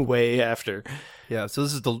way after. Yeah, so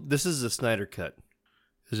this is the Snyder cut.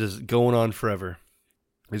 It's just going on forever.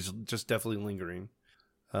 It's just definitely lingering.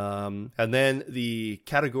 And then the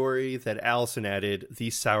category that Allison added, the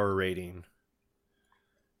sour rating.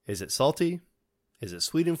 Is it salty? Is it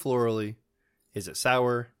sweet and florally? Is it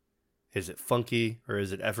sour? Is it funky? Or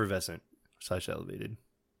is it effervescent / elevated?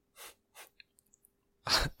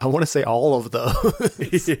 I want to say all of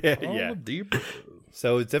those. yeah.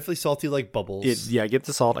 So it's definitely salty like bubbles. I get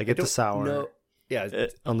the salt. I get the don't sour know- Yeah,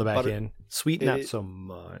 on the back butter- end. Sweet, not it- so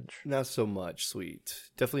much. not so much sweet.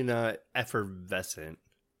 Definitely not effervescent.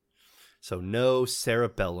 So no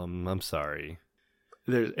cerebellum. I'm sorry.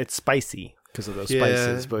 It's spicy because of those Yeah,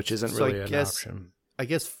 spices, which isn't so I really an guess- option. I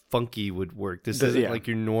guess funky would work. This The- isn't yeah. like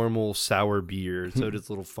your normal sour beer, so it is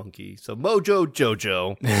a little funky. So Mojo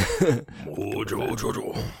Jojo.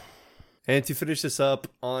 And to finish this up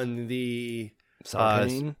on the Sour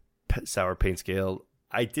pain. sour pain scale,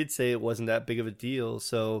 I did say it wasn't that big of a deal.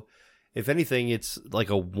 So if anything, it's like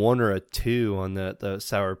a 1 or a 2 on the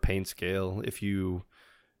sour pain scale. If you,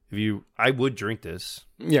 I would drink this.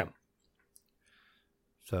 Yeah.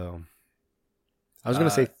 So I was going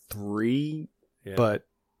to say 3, yeah. but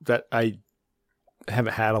that I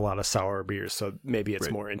haven't had a lot of sour beers, so maybe it's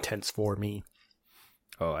Right. more intense for me.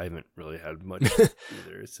 Oh, I haven't really had much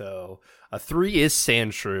either. So a 3 is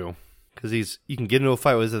Sand Shrew, because you can get into a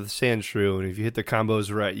fight with the Sand Shrew, and if you hit the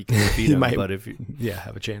combos right, you can defeat You him. might- But if you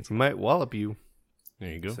Have a chance. he might wallop you.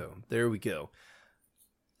 There you go. So there we go.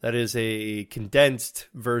 That is a condensed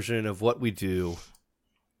version of what we do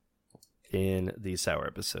in these sour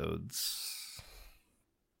episodes.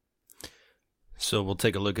 So we'll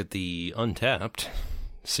take a look at the Untapped,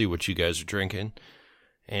 see what you guys are drinking.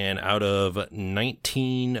 And out of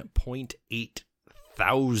 19.8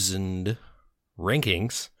 thousand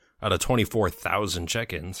rankings, out of 24,000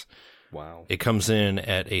 check-ins, Wow. it comes in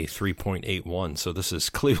at a 3.81. So this is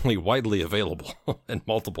clearly widely available in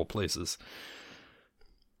multiple places.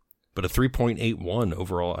 But a 3.81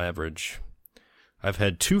 overall average. I've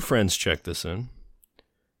had 2 friends check this in.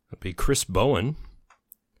 That'd be Chris Bowen.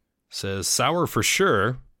 Says, sour for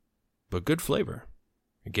sure, but good flavor.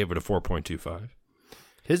 I gave it a 4.25.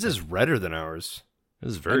 His is redder than ours.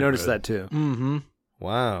 This is I very noticed red. that too. Mm-hmm.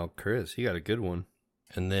 Wow, Chris, you got a good one.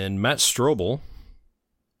 And then Matt Strobel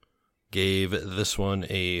gave this one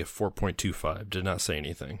a 4.25. Did not say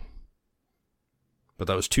anything. But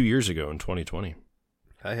that was 2 years ago in 2020.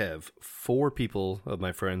 I have 4 people of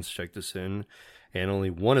my friends check this in, and only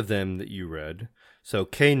one of them that you read. So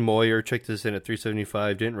Kane Moyer checked this in at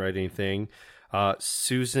 375, didn't write anything.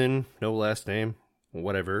 Susan, no last name,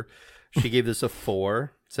 whatever. She gave this a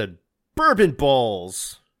 4. Said bourbon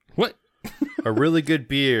balls, What? a really good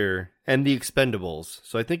beer, and the Expendables.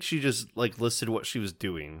 So I think she just listed what she was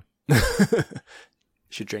doing.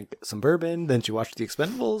 She drank some bourbon, then she watched The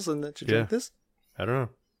Expendables, and then she drank this. I don't know.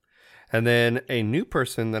 And then a new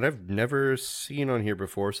person that I've never seen on here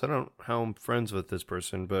before, so I don't know how I'm friends with this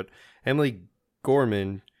person, but Emily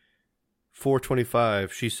Gorman,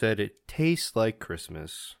 425, she said it tastes like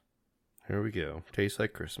Christmas. Here we go. Tastes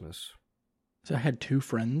like Christmas. So I had 2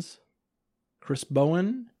 friends, Chris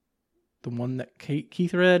Bowen, the one that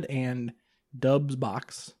Keith read, and Dubs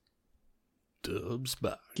Box. Dubs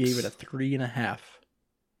box. Gave it a 3.5.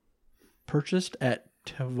 Purchased at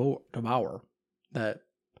Devour, that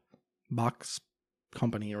box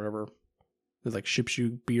company or whatever that like ships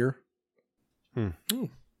you beer.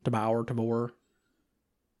 Devour.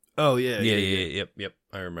 Oh, yeah. Yep.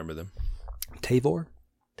 I remember them. Tavor?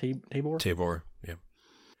 Tabor. Tabor, yeah.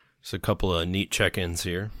 So a couple of neat check-ins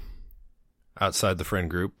here. Outside the friend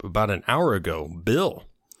group, about an hour ago, Bill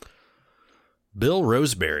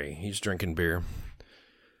Roseberry, he's drinking beer.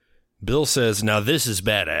 Bill says, now this is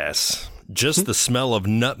badass. Just the smell of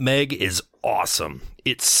nutmeg is awesome.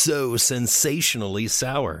 It's so sensationally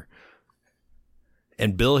sour.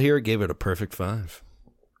 And Bill here gave it a perfect 5.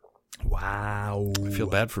 Wow. I feel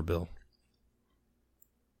bad for Bill.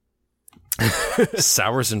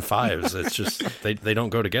 Sours and 5s. It's just, they don't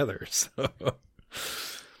go together. So.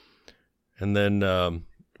 And then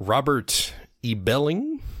Robert E.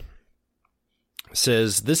 Belling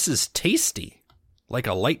says, this is tasty, like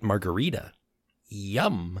a light margarita.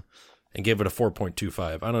 Yum. And gave it a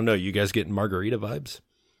 4.25. I don't know. You guys getting margarita vibes?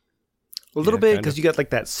 A little Yeah, bit, kind because of. you got like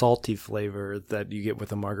that salty flavor that you get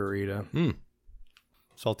with a margarita.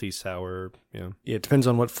 Salty, sour, yeah. Yeah, it depends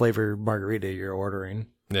on what flavor margarita you're ordering.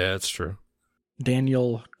 Yeah, that's true.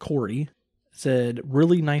 Daniel Corey said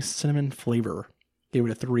really nice cinnamon flavor. Gave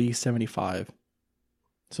it a 3.75.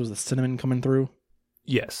 So is the cinnamon coming through?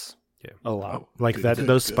 Yes. Yeah. A lot. Like good, that. good,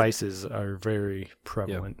 Those good. spices are very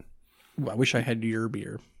prevalent. Ooh, I wish I had your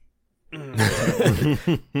beer.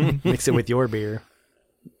 Mix it with your beer.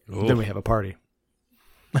 Then we have a party.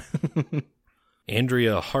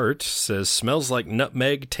 Andrea Hart says, smells like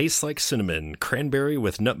nutmeg, tastes like cinnamon, cranberry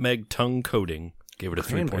with nutmeg tongue coating. Gave it a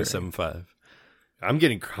Cranberry. 3.75. I'm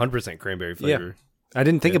getting 100% cranberry flavor. I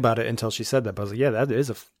didn't think about it until she said that, but I was like, yeah, that is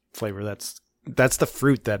a flavor. That's the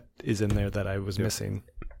fruit that is in there that I was missing.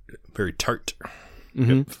 Very tart.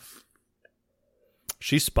 Mm-hmm.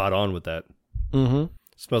 She's spot on with that. Mm-hmm.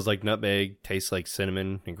 Smells like nutmeg, tastes like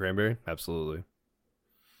cinnamon and cranberry. Absolutely.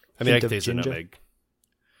 I mean, I Hint can of taste the ginger. nutmeg.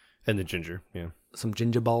 And the ginger, yeah. Some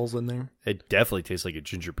ginger balls in there. It definitely tastes like a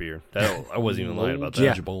ginger beer. I wasn't even lying about that. Yeah.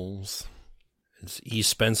 Ginger balls. E.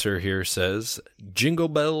 Spencer here says, Jingle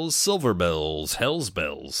bells, silver bells, hell's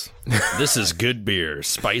bells. This is good beer,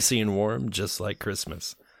 spicy and warm, just like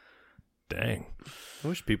Christmas. Dang. I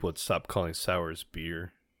wish people would stop calling sours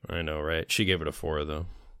beer. I know, right? She gave it a 4, though.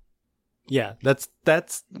 Yeah, that's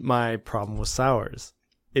my problem with sours.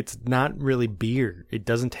 it's not really beer. It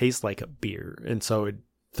doesn't taste like a beer. And so it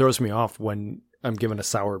throws me off when I'm given a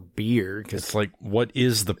sour beer. It's like, what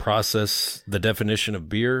is the process, the definition of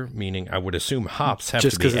beer? Meaning, I would assume hops have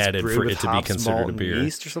just to be it's added brewed for with it to be hops, considered malt, a and beer.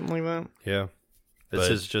 yeast or something like that. Yeah. This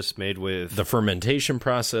But is just made with the fermentation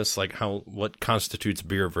process, like what constitutes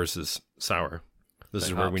beer versus sour. This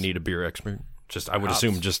is where we hops. need a beer expert. I would Hops.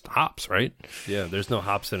 assume just hops, right? Yeah, there's no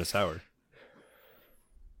hops in a sour.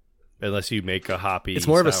 Unless you make a hoppy. It's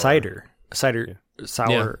more of a sour. cider. A cider sour,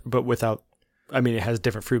 Yeah. but without, I mean, it has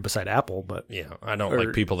different fruit beside apple, but Yeah, I don't Or-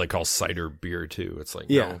 like people that call cider beer too. It's like,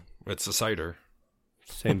 Yeah. no, it's a cider.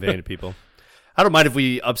 Same vein of people. I don't mind if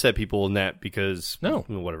we upset people in that because No.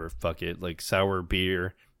 whatever, fuck it. Like sour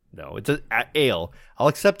beer. No, it's a ale. I'll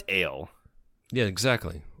accept ale. Yeah,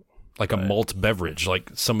 exactly. Like a malt beverage, like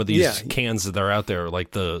some of these Yeah. cans that are out there,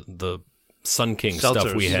 like the Sun King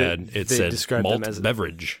stuff we Seltzers. had. It They said describe malt them as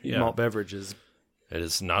beverage. Yeah, malt beverages. it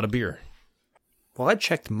is not a beer. Well, I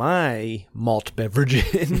checked my malt beverage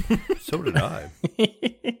in. So did I.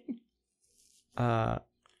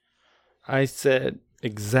 I said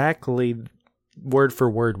exactly word for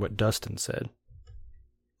word what Dustin said.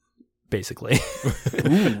 Basically.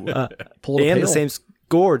 Pull a And the pail. same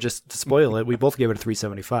score, just to spoil it, we both gave it a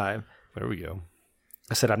 375. There we go.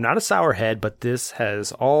 I said, I'm not a sour head, but this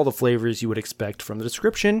has all the flavors you would expect from the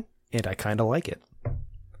description, and I kind of like it.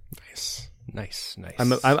 Nice.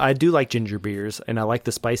 I do like ginger beers, and I like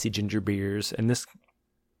the spicy ginger beers, and this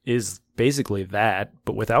is basically that,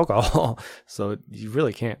 but with alcohol, so you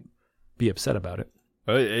really can't be upset about it.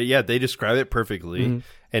 Yeah, they describe it perfectly, Mm-hmm.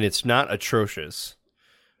 and it's not atrocious.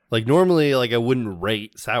 Like normally, like I wouldn't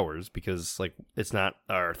rate sours because like it's not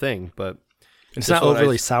our thing, but It's this not one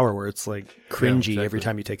overly sour where it's like cringy exactly. every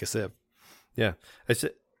time you take a sip. yeah, I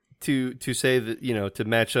said to say that to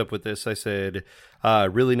match up with this, I said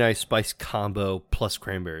really nice spice combo plus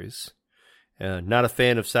cranberries. Not a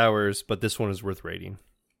fan of sours, but this one is worth rating.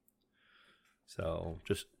 So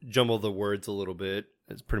just jumble the words a little bit.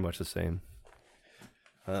 It's pretty much the same.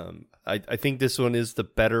 I think this one is the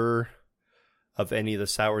better of any of the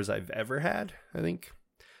sours I've ever had, I think.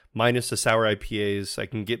 Minus the sour IPAs. I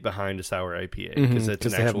can get behind a sour IPA because it's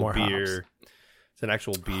 'cause an they have actual more beer. hops. It's an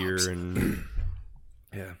actual beer and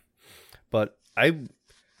yeah. But I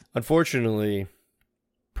unfortunately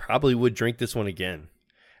probably would drink this one again.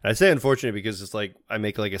 And I say unfortunate because it's like I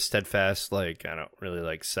make like a steadfast, like I don't really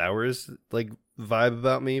like sours like vibe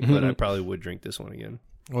about me, but I probably would drink this one again.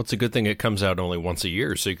 Well, it's a good thing it comes out only once a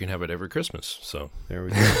year, so you can have it every Christmas. So There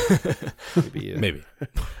we go. maybe.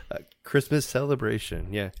 A Christmas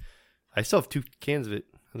celebration. Yeah. I still have 2 cans of it.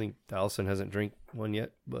 I think Allison hasn't drank one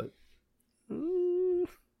yet, but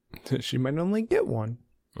She might only get one.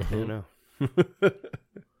 I don't know. All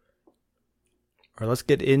right, let's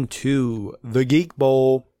get into the Geek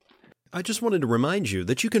Bowl. I just wanted to remind you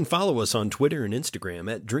that you can follow us on Twitter and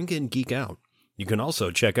Instagram at DrinkInGeekOut. You can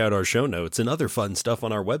also check out our show notes and other fun stuff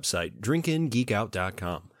on our website,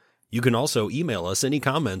 drinkingeekout.com. You can also email us any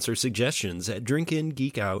comments or suggestions at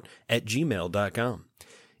drinkingeekout@gmail.com.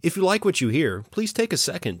 If you like what you hear, please take a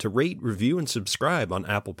second to rate, review, and subscribe on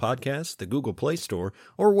Apple Podcasts, the Google Play Store,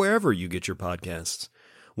 or wherever you get your podcasts.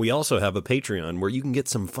 We also have a Patreon where you can get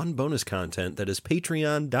some fun bonus content that is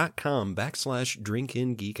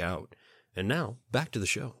patreon.com/drinkingeekout. And now, back to the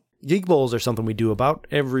show. Geek Bowls are something we do about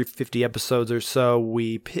every 50 episodes or so.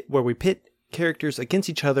 We pit characters against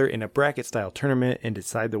each other in a bracket-style tournament and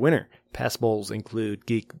decide the winner. Past bowls include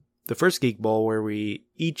the first Geek Bowl, where we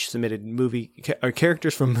each submitted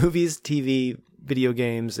characters from movies, TV, video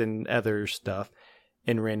games, and other stuff,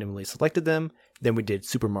 and randomly selected them. Then we did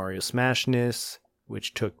Super Mario Smashness,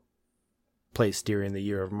 which took place during the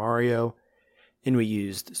year of Mario, and we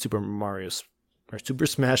used Super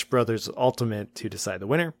Smash Brothers Ultimate to decide the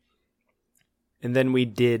winner. And then we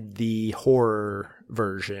did the horror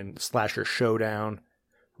version, Slasher Showdown,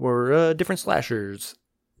 where different slashers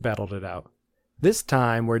battled it out. This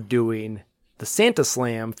time we're doing the Santa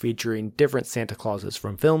Slam, featuring different Santa Clauses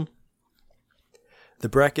from film. The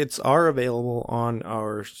brackets are available on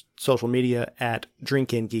our social media at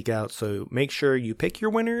DrinkInGeekOut, so make sure you pick your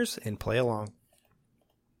winners and play along.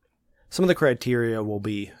 Some of the criteria we'll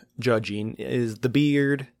be judging is the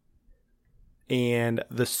beard and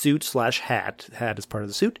the suit/hat. Hat is part of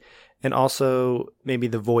the suit, and also maybe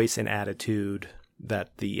the voice and attitude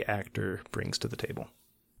that the actor brings to the table.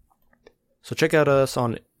 So check out us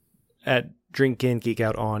at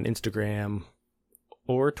DrinkInGeekOut on Instagram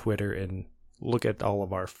or Twitter and look at all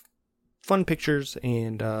of our fun pictures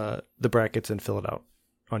and the brackets and fill it out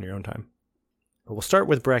on your own time. But we'll start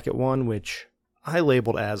with bracket 1, which I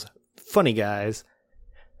labeled as Funny Guys.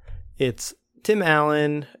 It's Tim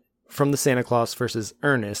Allen from the Santa Claus versus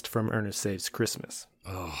Ernest from Ernest Saves Christmas.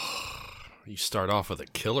 Oh, you start off with a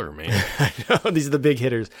killer, man. I know, these are the big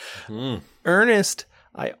hitters. Ernest,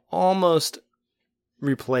 I almost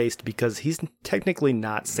replaced because he's technically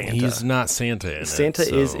not Santa. He's not Santa in Santa it,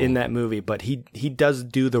 so- is in that movie, but he does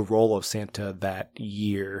do the role of Santa that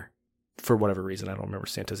year for whatever reason. I don't remember.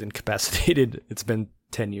 Santa's incapacitated. It's been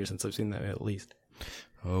 10 years since I've seen that at least.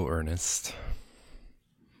 Oh, Ernest.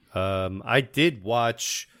 I did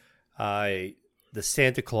watch the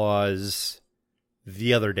Santa Claus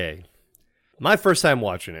the other day. My first time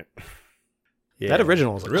watching it. Yeah. That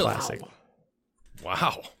original is a Really? classic.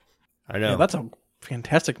 Wow. I know. Yeah, that's a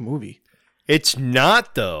fantastic movie. It's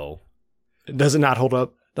not, though. Does it not hold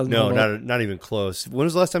up Doesn't No, hold up. not even close. When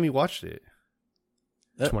was the last time you watched it?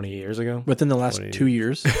 20 years ago? Within the last 20. 2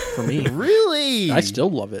 years for me. Really? I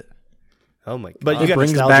still love it. Oh, my God. But you It got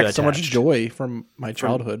brings nostalgia back so much attached. joy from my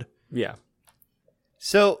childhood. Yeah.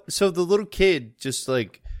 So the little kid just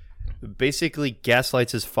like basically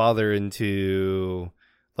gaslights his father into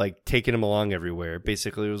like taking him along everywhere.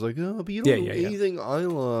 Basically, it was like, oh, but you don't know anything I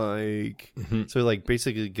like. So he like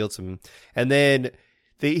basically guilts him, and then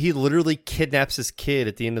he literally kidnaps his kid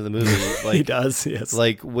at the end of the movie. Like He does, yes.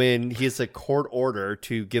 Like when he has a court order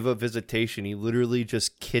to give a visitation, he literally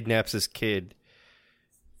just kidnaps his kid.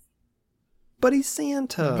 But he's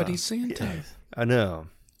Santa. But he's Santa. I know.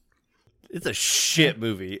 It's a shit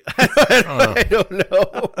movie. I don't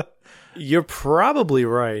know. You're probably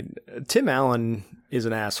right. Tim Allen is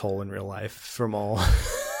an asshole in real life from all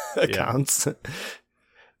accounts.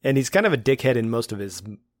 And he's kind of a dickhead in most of his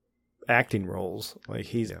acting roles. Like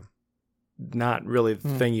he's not really the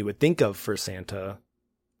thing you would think of for Santa.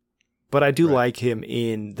 But I do like him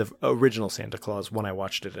in the original Santa Claus when I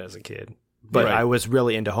watched it as a kid. But Right. I was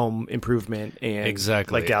really into Home Improvement and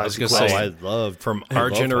Exactly. like I was Galaxy gonna Quest. say, I loved From I our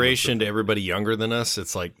love generation Home to everybody younger than us,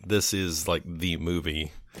 it's like this is like the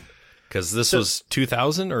movie. Because this was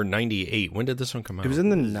 2000 or 98. When did this one come out? It was in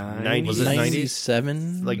the 90s. Was it 90s?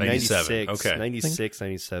 97? like 97, 96, okay. 96,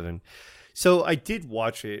 97. So I did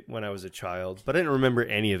watch it when I was a child, but I didn't remember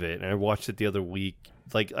any of it. And I watched it the other week.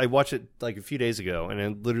 Like I watched it like a few days ago, and I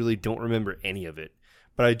literally don't remember any of it.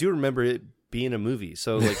 But I do remember it being a movie.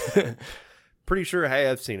 So like, pretty sure I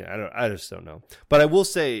have seen it. I just don't know. But I will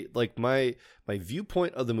say, like my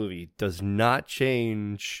viewpoint of the movie does not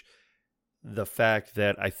change the fact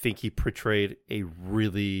that I think he portrayed a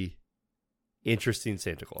really interesting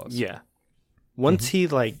Santa Claus. Yeah. Once he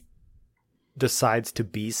like decides to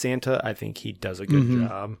be Santa, I think he does a good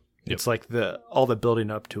job. It's like all the building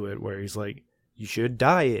up to it where he's like, you should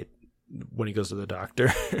dye it when he goes to the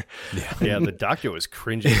doctor. Yeah, the doctor was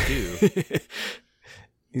cringing too.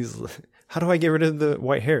 He's like, how do I get rid of the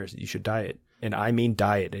white hairs? You should dye it. And I mean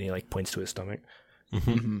dye it. And he like points to his stomach.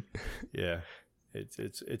 Yeah,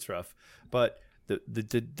 it's rough, but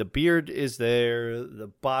the beard is there,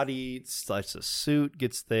 the body / the suit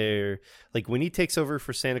gets there. Like when he takes over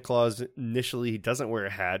for Santa Claus, initially he doesn't wear a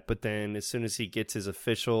hat, but then as soon as he gets his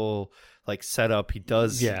official like setup, he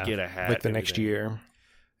does get a hat. Like the and next everything. year.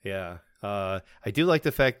 Yeah, I do like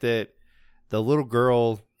the fact that the little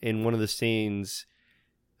girl in one of the scenes,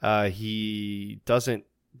 he doesn't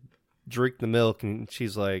drink the milk, and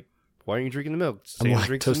she's like, why aren't you drinking the milk? I'm Santa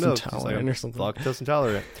drinks the lactose milk. He's intolerant like, or something. Lactose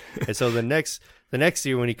intolerant. And so the next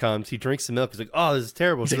year when he comes, he drinks the milk. He's like, oh, this is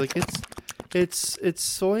terrible. She's like, it's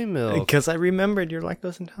soy milk. Because I remembered you're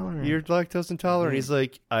lactose intolerant. You're lactose intolerant. He's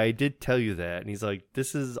like, I did tell you that. And he's like,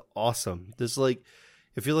 this is awesome. This like,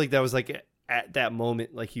 I feel like that was like at that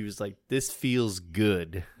moment, like he was like, this feels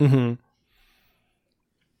good. Mm-hmm.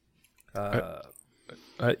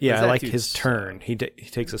 Yeah, that I like dude's his turn. He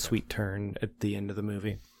takes a sweet turn at the end of the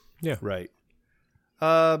movie. Yeah. Right.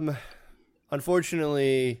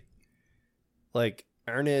 Unfortunately, like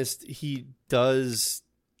Ernest, he does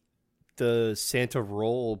the Santa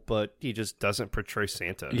role, but he just doesn't portray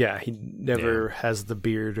Santa. Yeah, he never has the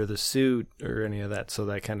beard or the suit or any of that, so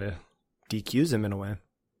that kind of DQs him in a way.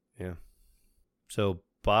 Yeah. So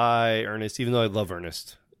bye, Ernest. Even though I love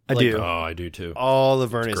Ernest, I do. Oh, I do too. all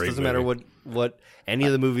of Ernest. great Doesn't matter movie. what any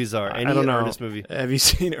of the movies are. Any I don't know. Ernest movie. Have you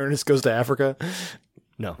seen Ernest Goes to Africa?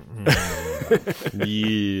 No.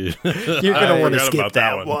 Yeah. You're gonna want to forgot skip about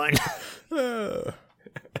that that one.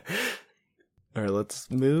 All right, let's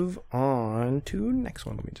move on to next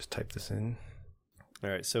one. Let me just type this in. All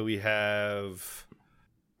right. So we have.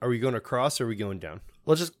 Are we going across or are we going down?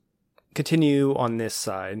 Let's just continue on this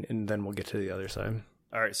side, and then we'll get to the other side.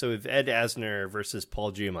 All right. So we have Ed Asner versus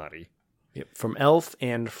Paul Giamatti. Yep, from Elf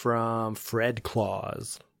and from Fred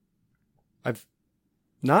Claus. I've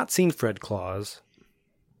not seen Fred Claus,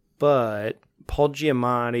 but Paul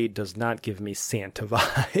Giamatti does not give me Santa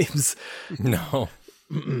vibes. No.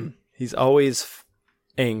 He's always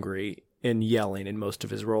angry and yelling in most of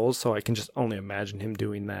his roles, so I can just only imagine him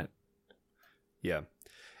doing that. Yeah.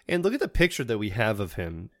 And look at the picture that we have of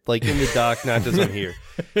him, like in the doc, not just on here.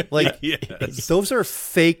 Like, Yes. those are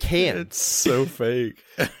fake hands. It's so fake.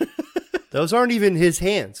 Those aren't even his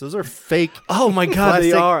hands. Those are fake. Oh my god,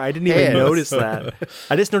 they Plastic are. I didn't even hands. notice that.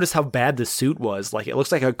 I just noticed how bad the suit was. Like, it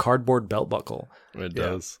looks like a cardboard belt buckle. It Yeah.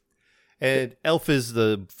 does. And Elf is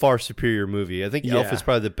the far superior movie. I think Elf Yeah. is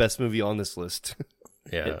probably the best movie on this list.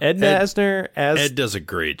 Yeah. Ed Asner as Ed does a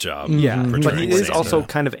great job. yeah, portraying but he is Santa. also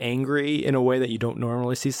kind of angry in a way that you don't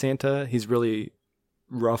normally see Santa. He's really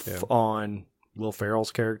rough on Will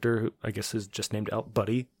Ferrell's character, who I guess is just named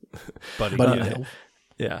Buddy. Buddy. But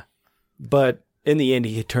Yeah, but in the end,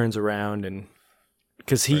 he turns around and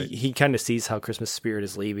because he kind of sees how Christmas spirit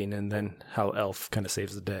is leaving, and then how Elf kind of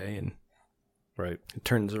saves the day and Right. it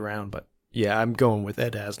turns around. But yeah, I'm going with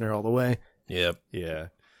Ed Asner all the way. Yep. Yeah.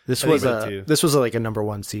 This I think was so, too. like a number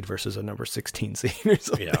 1 seed versus a number 16 seed or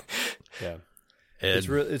something. Yeah. Yeah. Ed,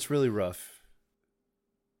 It's really rough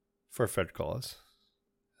for Fred Claus.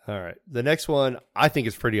 All right. The next one, I think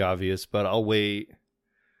is pretty obvious, but I'll wait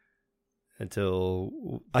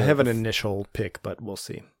until I have an initial pick, but we'll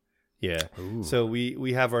see. Yeah. So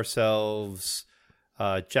we have ourselves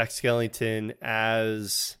Jack Skellington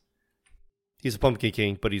as he's a pumpkin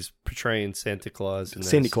king, but he's portraying Santa Claus in this.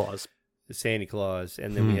 Santa Claus. Santa Claus,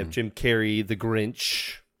 and then we have Jim Carrey, the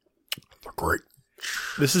Grinch. great.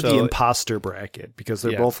 This is So- the imposter bracket because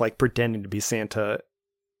they're Yeah. both like pretending to be Santa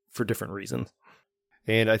for different reasons.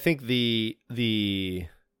 And I think the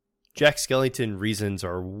Jack Skellington reasons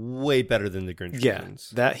are way better than the Grinch Yeah,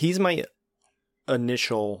 reasons. that he's my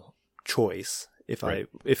initial choice if Right.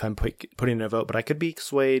 I'm putting in a vote, but I could be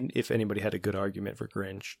swayed if anybody had a good argument for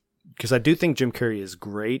Grinch because I do think Jim Carrey is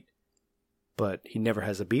great, but he never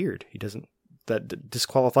has a beard. He doesn't. That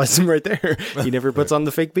disqualifies him right there. He never puts on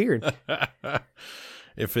the fake beard.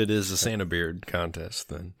 If it is a Santa beard contest,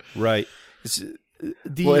 then Right.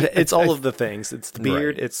 It's all of the things. It's the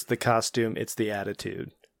beard. Right. It's the costume. It's the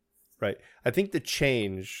attitude. Right. I think the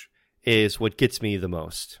change is what gets me the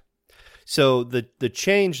most. So the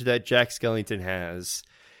change that Jack Skellington has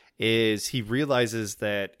is he realizes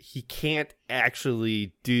that he can't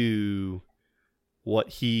actually do what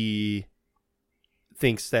he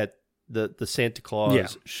thinks that the Santa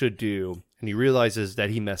Claus should do, and he realizes that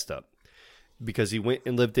he messed up because he went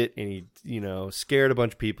and lived it, and he scared a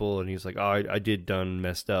bunch of people, and he's like, oh, I did done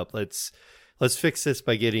messed up. Let's fix this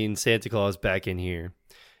by getting Santa Claus back in here.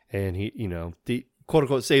 And he, the quote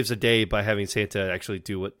unquote saves the day by having Santa actually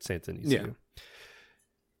do what Santa needs to do.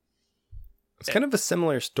 It's kind of a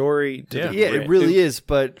similar story. To the Yeah, it really is.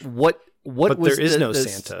 But what But was there is no the-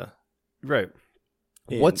 Santa. Right.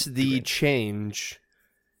 in What's The the Grinch. change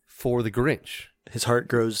for the Grinch? His heart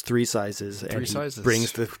grows 3 sizes, and Three he sizes.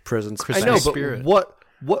 brings the presents. Christmas I know, back. but spirit.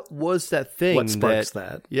 what was that thing? What sparks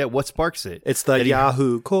that? Yeah, what sparks it? It's the That he-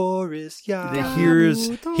 Yahoo chorus. Yahoo. hears-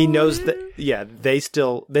 He knows that. Yeah, they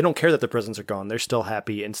don't care that the presents are gone. They're still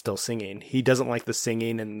happy and still singing. He doesn't like the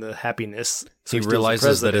singing and the happiness. So he steals the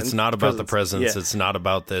realizes that it's presents- not about the presents. Yeah. It's not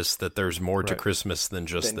about this. That there's more to Right. Christmas than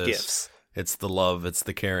just Than this. gifts. It's the love. It's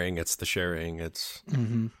the caring. It's the sharing. It's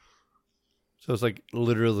So it's like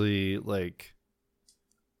literally like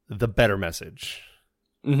the better message.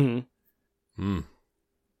 Mm-hmm.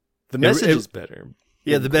 The message is better.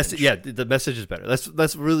 Yeah, than the best. Grinch. Yeah, the message is better.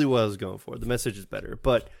 That's really what I was going for. The message is better,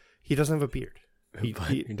 but he doesn't have a beard. He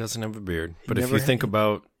doesn't have a beard. But if never you had- think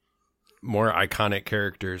about more iconic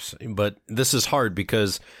characters, but this is hard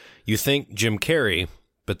because you think Jim Carrey,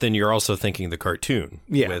 but then you're also thinking the cartoon.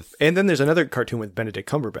 Yeah, With, and then there's another cartoon with Benedict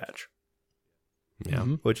Cumberbatch. yeah.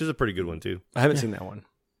 which is a pretty good one too. I haven't seen that one.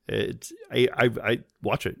 It's I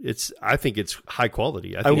watch it. I think it's high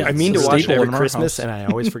quality. I think mean to it's a watch it staple every in our Christmas, house. and I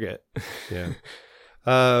always forget. Yeah.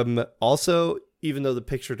 Also, even though the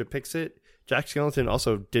picture depicts it, Jack Skellington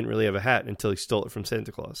also didn't really have a hat until he stole it from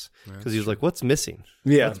Santa Claus because he was like, "What's missing?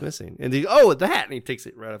 Yeah. What's missing?" And the hat, and he takes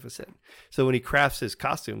it right off his head. So when he crafts his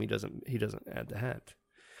costume, he doesn't add the hat.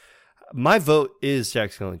 My vote is Jack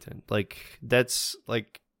Skellington. Like that's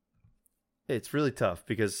like, it's really tough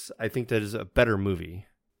because I think that is a better movie.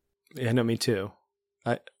 Yeah, no, me too.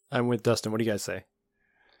 I'm with Dustin. What do you guys say?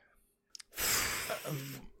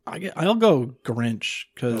 I'll go Grinch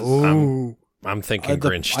because I'm thinking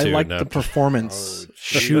Grinch too. I like no. the performance.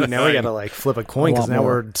 Shoot, now we gotta like flip a coin A because lot now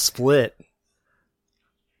more. we're split.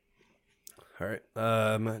 All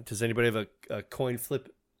right. Does anybody have a coin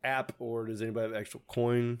flip app, or does anybody have actual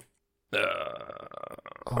coin?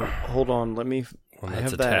 Oh, hold on, let me One I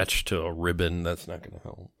that's have that. attached to a ribbon. That's not going to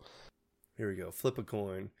help. Here we go. Flip a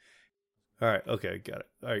coin. All right. Okay. Got it.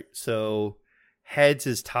 All right. So heads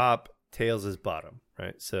is top, tails is bottom.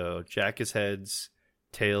 Right. So Jack is heads,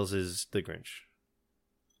 tails is the Grinch.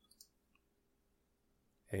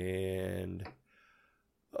 And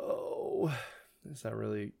it's not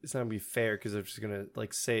gonna be fair because I'm just gonna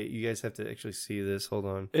say it. You guys have to actually see this. Hold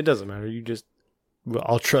on. It doesn't matter.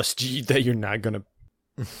 I'll trust you that you're not gonna.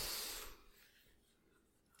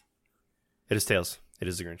 It is tails. It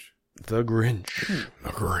is the Grinch. The Grinch. The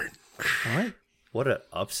Grinch. All right. What an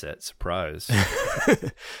upset surprise.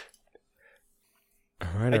 All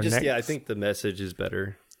right. I think the message is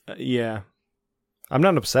better. Yeah. I'm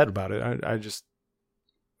not upset about it.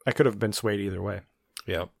 I could have been swayed either way.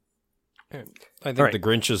 Yeah. I think All right. the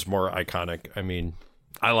Grinch is more iconic. I mean,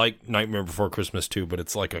 I like Nightmare Before Christmas too, but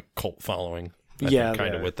it's like a cult following. I think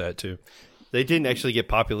kind of with that too. They didn't actually get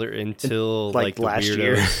popular until Like the last weirdos.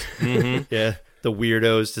 year. Mm-hmm. Yeah, the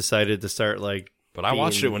weirdos decided to start But I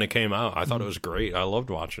watched it when it came out. I thought it was great. I loved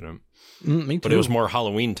watching it. Me too. But it was more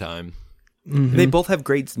Halloween time. Mhm. They both have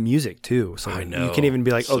great music too. So I know. you can even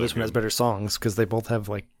be like, So this one has good. better songs because they both have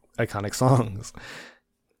iconic songs.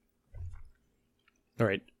 All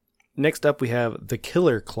right. Next up, we have the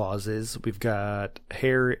Killer Clauses. We've got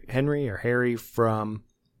Harry from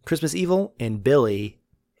Christmas Evil and Billy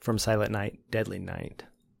from Silent Night, Deadly Night.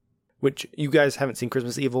 Which you guys haven't seen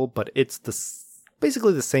Christmas Evil, but it's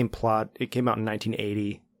basically the same plot. It came out in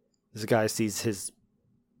 1980. This guy sees his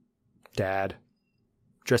dad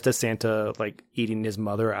dressed as Santa, eating his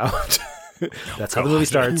mother out. That's how the movie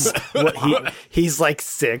starts. He's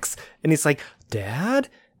 6, and he's like, Dad?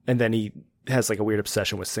 And then he has a weird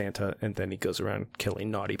obsession with Santa, and then he goes around killing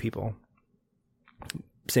naughty people.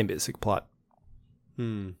 Same basic plot.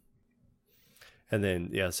 And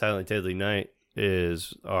then, Silent Deadly Night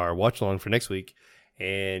is our watch along for next week.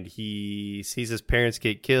 And he sees his parents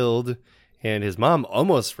get killed and his mom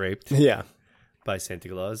almost raped Yeah. by Santa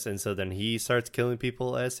Claus. And so then he starts killing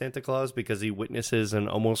people as Santa Claus because he witnesses an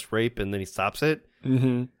almost rape and then he stops it.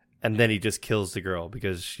 Mm-hmm. And then he just kills the girl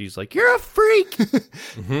because she's like, "You're a freak."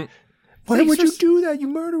 Mm-hmm. Why would you do that, you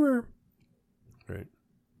murderer? Right.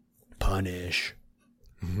 Punish.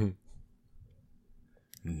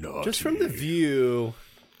 Naughty. Just from the view,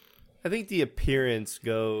 I think the appearance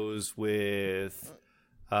goes with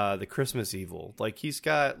the Christmas Evil. He's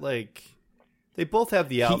got they both have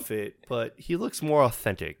the outfit, but he looks more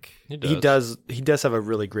authentic. He does. He does have a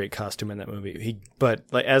really great costume in that movie. But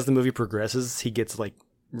as the movie progresses, he gets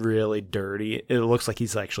really dirty. It looks like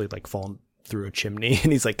he's actually fallen through a chimney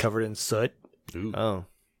and he's covered in soot. Ooh. Oh,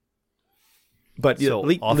 But So,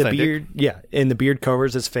 the authentic? beard, and the beard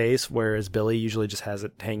covers his face, whereas Billy usually just has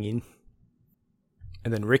it hanging.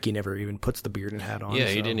 And then Ricky never even puts the beard and hat on. Yeah,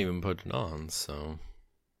 he so- didn't even put it on, so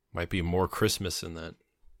might be more Christmas in that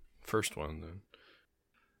first one then.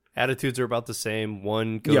 attitudes are about the same.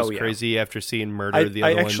 One goes yeah. crazy after seeing murder. The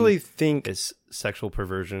I other actually one think is sexual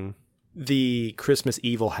perversion. the Christmas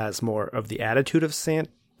Evil has more of the attitude of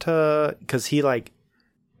Santa because he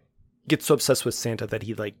gets so obsessed with Santa that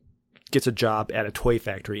he gets a job at a toy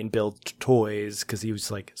factory and builds toys because he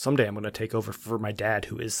was someday I'm going to take over for my dad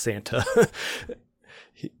who is Santa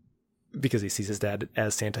because he sees his dad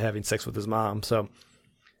as Santa having sex with his mom. So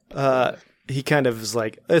he kind of is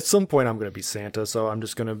at some point I'm going to be Santa, so I'm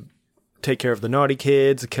just going to take care of the naughty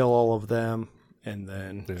kids, kill all of them, and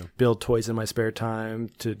then build toys in my spare time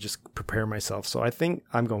to just prepare myself. So I think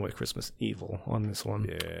I'm going with Christmas Evil on this one.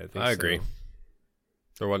 Yeah, I agree.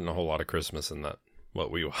 There wasn't a whole lot of Christmas in that,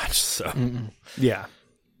 what we watched, so Yeah.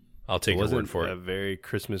 I'll take It your wasn't word for a it. very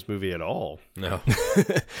Christmas movie at all. No.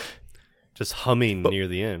 Just humming near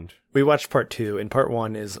the end. We watched part 2, and part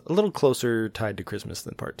 1 is a little closer tied to Christmas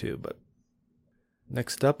than part 2. But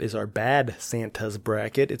next up is our Bad Santas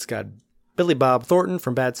bracket. It's got Billy Bob Thornton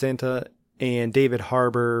from Bad Santa and David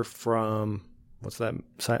Harbour from, what's that,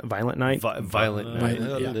 Violent Night? Violent Night.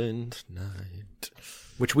 Violent Night.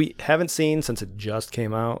 Which we haven't seen since it just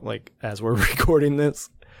came out, as we're recording this.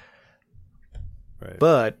 Right.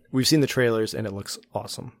 But we've seen the trailers, and it looks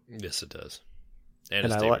awesome. Yes, it does. And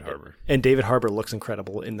it's I David like- Harbour. And David Harbour looks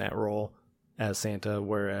incredible in that role as Santa,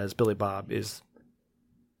 whereas Billy Bob is,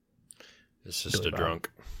 It's just Billy a Bob. drunk.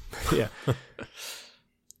 yeah.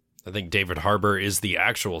 I think David Harbour is the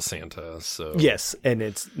actual Santa, so Yes, and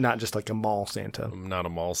it's not just a mall Santa. I'm not a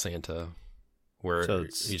mall Santa where So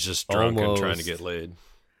it's he's just drunk and trying to almost- get laid.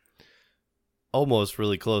 Almost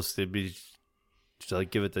really close to be to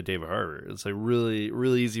give it to David Harbour. It's really,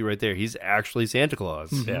 really easy right there. He's actually Santa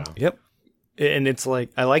Claus. Yeah. Yep. And it's I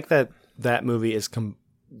like that movie is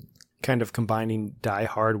kind of combining Die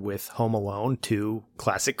Hard with Home Alone, two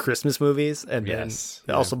classic Christmas movies, and Yes.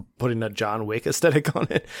 then also putting a John Wick aesthetic on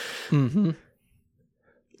it. Mm-hmm.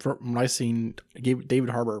 From what I seen, David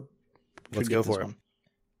Harbour. Let's could go get this for it. one.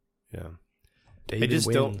 Yeah. David I just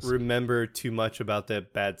wins. don't remember too much about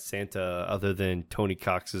that Bad Santa other than Tony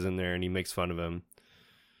Cox is in there and he makes fun of him.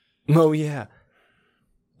 Oh, yeah.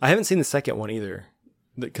 I haven't seen the second one either,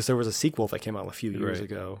 because there was a sequel that came out a few years Right.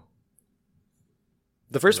 ago.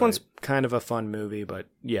 The first Right. one's kind of a fun movie, but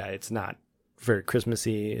yeah, it's not very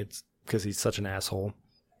Christmassy. It's because he's such an asshole.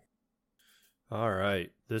 All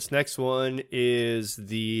right. This next one is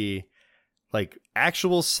the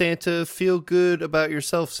actual Santa feel good about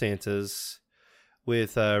yourself Santas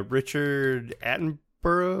with Richard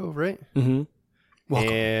Attenborough, right? Mm-hmm.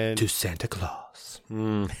 Welcome And to Santa Claus. I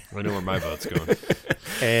know where my vote's going.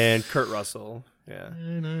 and Kurt Russell. Yeah.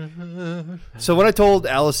 So when I told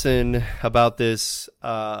Allison about this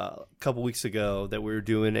a couple weeks ago that we were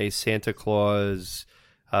doing a Santa Claus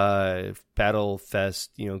Battle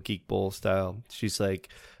Fest, Geek Bowl style, she's like,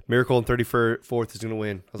 Miracle on 34th is going to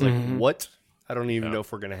win. I was like, what? I don't even know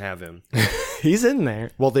if we're going to have him. He's in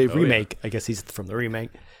there. Well, the yeah. remake. I guess he's from the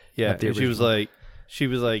remake. Yeah. Not the And she was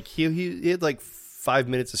original. like, he had like 5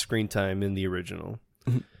 minutes of screen time in the original.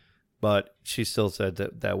 But she still said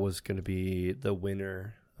that was going to be the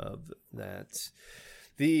winner of that.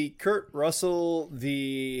 The Kurt Russell,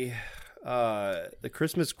 the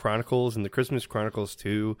Christmas Chronicles and the Christmas Chronicles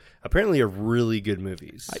 2 apparently are really good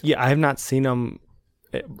movies. Yeah, I have not seen them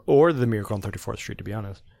or The Miracle on 34th Street, to be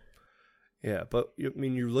honest. Yeah, but I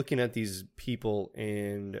mean, you're looking at these people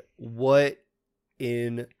and what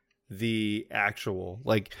in the actual,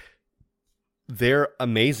 they're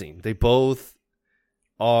amazing. They both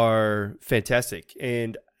are fantastic.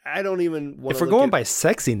 And I don't even want If we're going by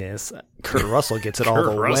sexiness, Kurt Russell gets it all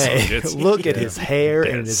Kurt the Russell way. gets- Look at his hair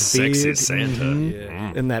That and his sexy beard. Santa. Mhm.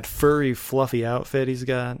 Yeah. And that furry, fluffy outfit he's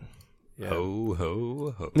got. Yeah. Ho,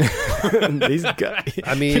 ho, ho. He's got.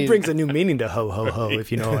 I mean- he brings a new meaning to ho ho ho.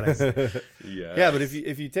 If you know what I mean. Yeah, but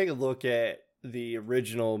if you take a look at the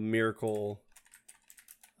original Miracle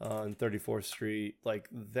on 34th Street,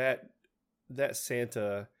 that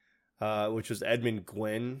Santa, which was Edmund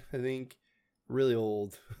Gwenn, I think, really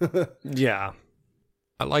old. Yeah.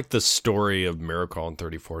 I like the story of Miracle on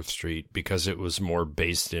 34th Street because it was more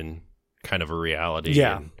based in kind of a reality.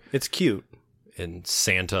 Yeah. It's cute. And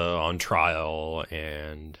Santa on trial.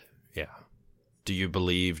 And yeah. Do you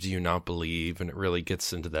believe? Do you not believe? And it really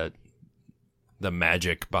gets into the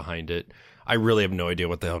magic behind it. I really have no idea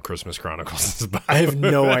what the hell Christmas Chronicles is about. I have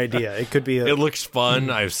no idea. It could be a. It looks fun.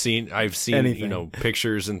 I've seen Anything.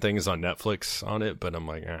 pictures and things on Netflix on it, but I'm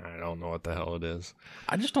like, I don't know what the hell it is.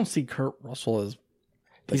 I just don't see Kurt Russell as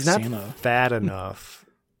He's not Santa. fat enough.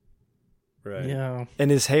 Right. Yeah, And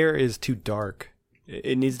his hair is too dark.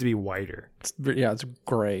 It needs to be whiter. it's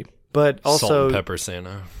gray. But Salt also, and pepper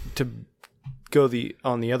Santa. to go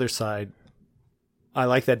on the other side, I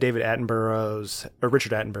like that Richard Attenborough's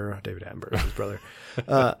his brother.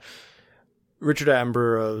 Richard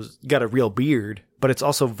Attenborough's got a real beard, but it's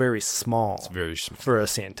also very small It's very small. for a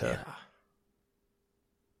Santa.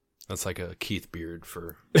 That's like a Keith beard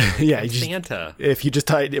for Yeah, you just- Santa. if you just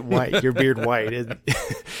dyed it white, your beard white, and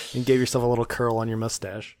gave yourself a little curl on your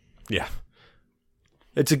mustache. Yeah.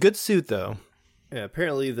 It's a good suit, though. Yeah,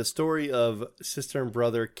 apparently the story of sister and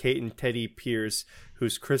brother Kate and Teddy Pierce,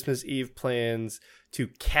 whose Christmas Eve plans to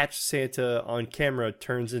catch Santa on camera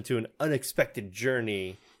turns into an unexpected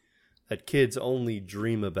journey that kids only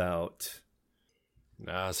dream about.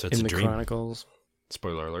 So it's in a the dream. Chronicles.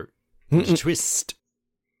 Spoiler alert. There's a twist.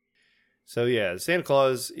 So yeah, Santa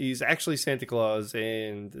Claus, he's actually Santa Claus,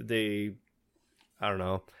 and they, I don't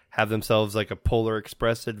know, have themselves like a Polar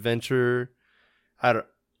Express adventure.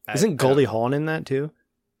 Isn't Goldie Hawn in that too?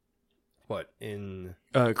 What, in...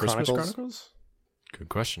 Christmas Chronicles? Chronicles? Good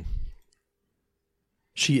question.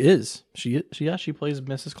 She is. She plays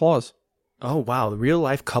Mrs. Claus. Oh wow, the real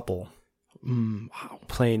life couple Wow.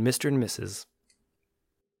 playing Mr. and Mrs.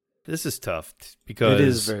 This is tough, because... It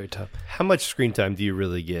is very tough. How much screen time do you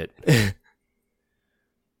really get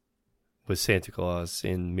with Santa Claus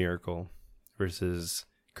in Miracle versus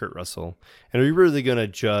Kurt Russell? And are you really going to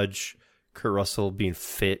judge Kurt Russell being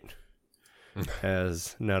fit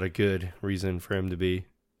as not a good reason for him to be?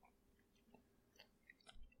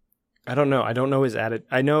 I don't know. I don't know his attitude.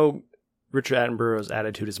 I know Richard Attenborough's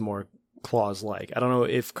attitude is more Claus-like. I don't know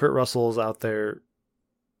if Kurt Russell's out there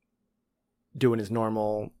doing his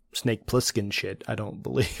normal Snake Plissken shit. I don't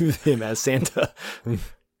believe him as Santa.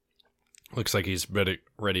 Looks like he's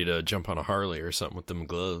ready to jump on a Harley or something with them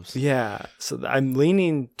gloves. Yeah, so I'm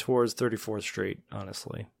leaning towards 34th Street,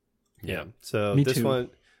 honestly. Yeah. So Me this too. one,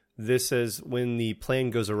 this says when the plan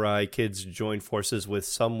goes awry, kids join forces with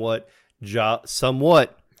somewhat jolly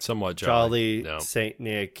No. Saint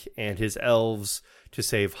Nick and his elves to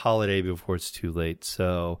save Holiday before it's too late.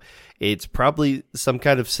 So it's probably some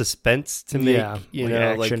kind of suspense to make,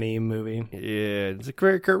 action-y movie. Yeah, it's a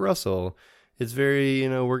very Kurt Russell. It's very,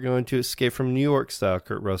 we're going to escape from New York style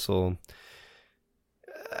Kurt Russell.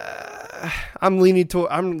 I'm leaning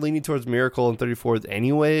towards Miracle on 34th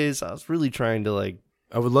anyways. I was really trying to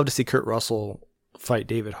I would love to see Kurt Russell fight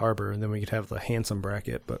David Harbour, and then we could have the handsome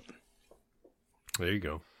bracket, but There you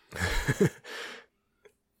go.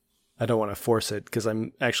 I don't want to force it because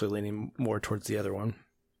I'm actually leaning more towards the other one.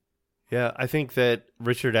 Yeah, I think that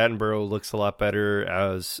Richard Attenborough looks a lot better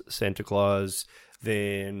as Santa Claus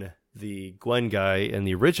than the Gwen guy in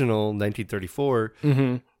the original 1934.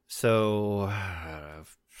 Mm-hmm. So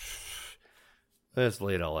let's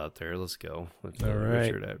lay it all out there. Let's go. Let's All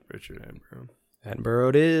right. Richard Attenborough. Attenborough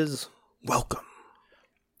it is. Welcome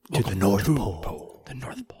to the North Pole. The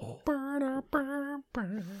North Pole.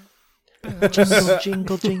 Jingle,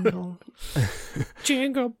 jingle, jingle.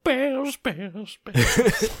 Jingle bells, bells,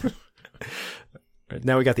 bells. Right,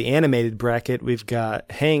 now we got the animated bracket. We've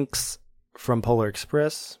got Hanks from Polar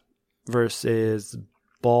Express versus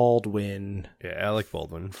Baldwin Yeah, Alec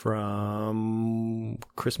Baldwin. from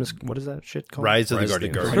Christmas. What is that shit called? Rise of the Rise of the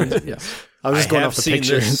Guardians. Guardians. Yes. I was just going have off the seen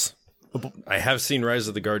pictures. this. I have seen Rise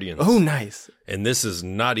of the Guardians. Oh, nice. And this is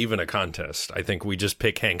not even a contest. I think we just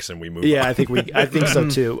pick Hanks and we move Yeah, on. I think so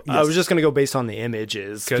too. I was just going to go based on the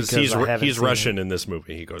images Because he's Russian in this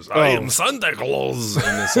movie. He goes, I am Santa Claus.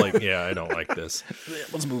 And it's like, yeah, I don't like this.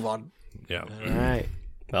 Let's move on. Yeah. All right.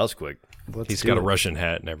 That was quick. He's got a Russian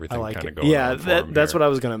hat and everything I like kind it. of going Yeah, on for him that's here. what I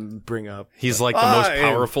was going to bring up. He's like the most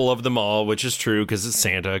powerful of them all, which is true because it's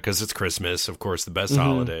Santa, because it's Christmas, of course, the best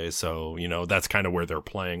holiday. So, that's kind of where they're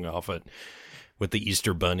playing off it with the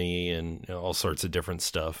Easter Bunny and all sorts of different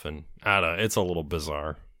stuff. And I don't know, it's a little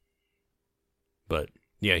bizarre. But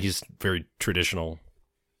yeah, he's very traditional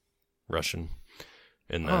Russian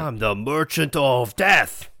in that. I'm the Merchant of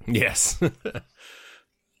Death. Yes.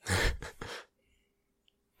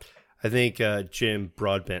 I think Jim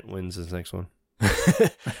Broadbent wins this next one.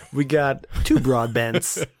 We got two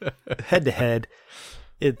Broadbents head to head.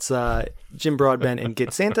 It's Jim Broadbent in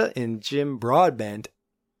Get Santa and Jim Broadbent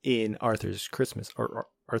in Arthur's Christmas or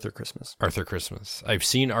Arthur Christmas. Arthur Christmas. I've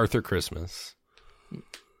seen Arthur Christmas.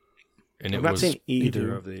 And I've not seen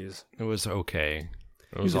either of these. It was okay.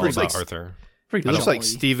 It was He all looks about like- Arthur. Pretty He looks like jolly.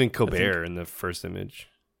 Stephen Colbert in the first image.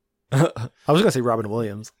 I was going to say Robin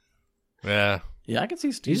Williams. Yeah. Yeah, I can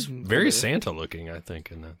see Steve. He's very Santa looking, I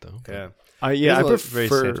think, in that, though. Yeah. Yeah, I He looks very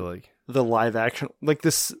prefer Santa-like. the live action. Like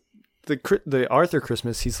this, the Arthur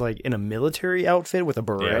Christmas, he's like in a military outfit with a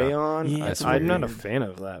beret Yeah. on. Yeah, it's I'm not a weird. fan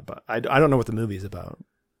of that, but I don't know what the movie's about.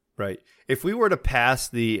 Right. If we were to pass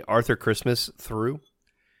the Arthur Christmas through,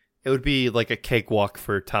 it would be like a cakewalk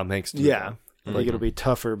for Tom Hanks to do Yeah. that. Like it'll be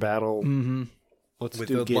tougher battle. Mm-hmm. Let's With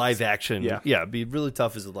do the Get- live action. Yeah. Yeah, it'd be really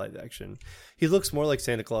tough as a live action. He looks more like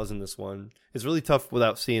Santa Claus in this one. It's really tough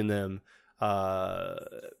without seeing them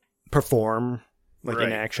perform like in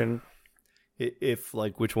Right. action. if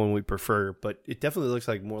like which one we prefer, but it definitely looks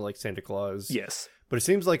like more like Santa Claus. Yes. But it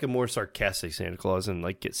seems like a more sarcastic Santa Claus than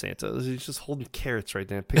like Get Santa. He's just holding carrots right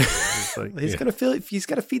there. In picture. It's like He's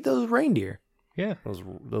got to feed those reindeer. Yeah.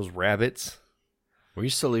 those rabbits. We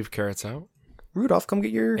used to leave carrots out. Rudolph, come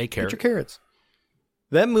get your carrot. carrots.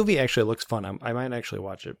 That movie actually looks fun. I might actually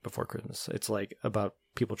watch it before Christmas. It's like about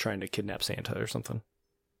people trying to kidnap Santa or something.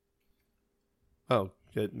 Oh,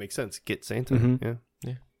 it makes sense. Get Santa. Mhm. Yeah.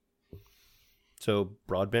 Yeah. So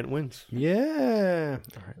Broadbent wins. Yeah.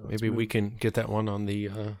 All right, Maybe we can get that one on the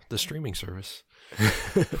streaming service.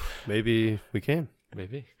 Maybe we can.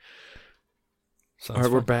 Maybe. All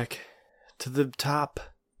right, we're back to the top.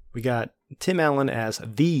 We got Tim Allen as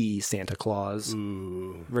the Santa Claus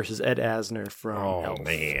versus Ed Asner from Oh, Elf.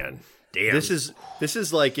 man. Damn. This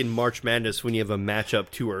is like in March Madness when you have a matchup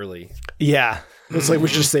too early. Yeah. It's like we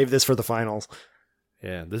should save this for the finals.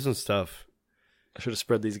 Yeah, this one's tough. I should have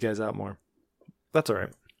spread these guys out more. That's all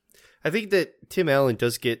right. I think that Tim Allen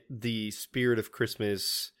does get the spirit of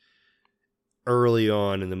Christmas early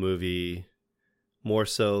on in the movie, more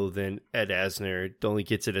so than Ed Asner. It only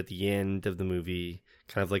gets it at the end of the movie,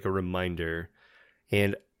 kind of like a reminder.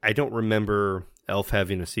 And I don't remember Elf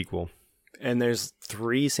having a sequel. And there's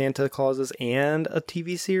 3 Santa Clauses and a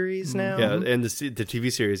TV series now. Yeah, and the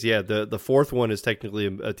TV series. Yeah, the fourth one is technically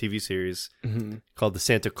a TV series Mm-hmm. called The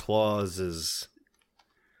Santa Clauses.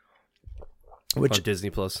 which on Disney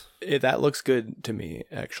Plus. that looks good to me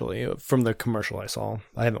actually from the commercial I saw.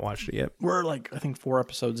 I haven't watched it yet. We're like I think 4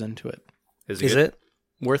 episodes into it. Is Is good? it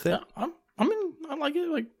worth it? Yeah, I mean, I like it.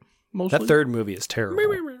 Like mostly. That third movie is terrible.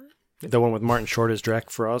 The one with Martin Short as Jack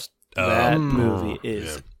Frost. That movie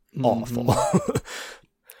is awful.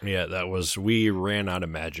 Yeah, that was, we ran out of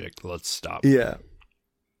magic. Let's stop. Yeah.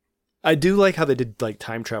 I do like how they did like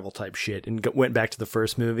time travel type shit and went back to the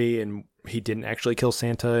first movie and he didn't actually kill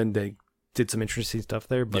Santa and they did some interesting stuff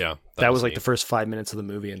there. But Yeah, that was like neat. the first 5 minutes of the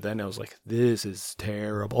movie and then I was like, this is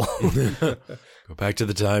terrible. Go back to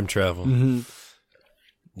the time travel. Mhm.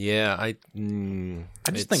 Yeah, I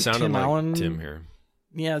just it think sounded Tim like Allen- Tim here.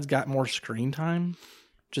 Yeah, it's got more screen time.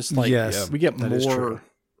 Just like Yes, we get that is more. true.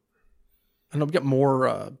 I know we get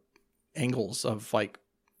more angles of like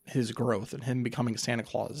his growth and him becoming Santa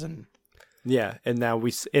Claus and Yeah, and now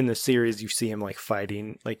in the series you see him like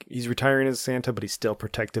fighting, like he's retiring as Santa, but he's still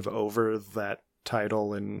protective over that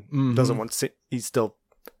title and doesn't want. He still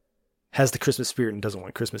has the Christmas spirit and doesn't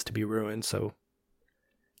want Christmas to be ruined. So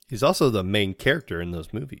He's also the main character in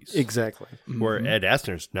those movies. exactly, Where Ed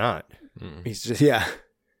Asner's not. he's just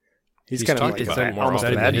he's kind of talked like about that, it more almost a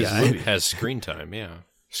often bad than his guy. movie has screen time. Yeah,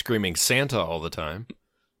 screaming Santa all the time.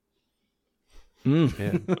 Santa.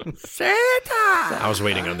 I was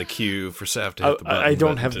waiting on the cue for Saf to hit the button. I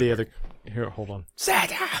don't but have it the didn't other. Here, hold on.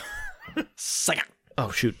 Sega.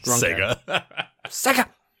 Oh shoot, wrong guy. Sega. Sega.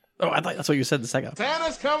 Oh, I thought that's what you said. The Sega.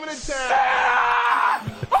 Santa's coming to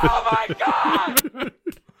town! Oh my god!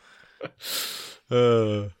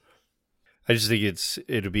 I just think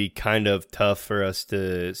it'll be kind of tough for us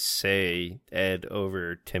to say Ed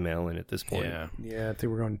over Tim Allen at this point. Yeah. Yeah, I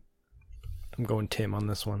think I'm going Tim on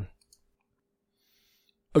this one.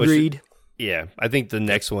 Which- Agreed. Yeah, I think the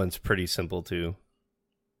next one's pretty simple too.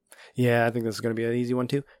 Yeah, I think this is going to be an easy one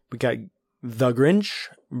too. We got The Grinch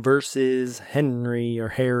versus Henry or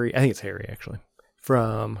Harry. I think it's Harry actually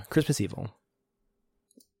from Christmas Evil.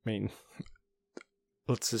 I mean,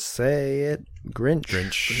 let's just say it.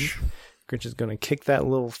 Grinch. Grinch is going to kick that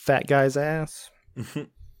little fat guy's ass.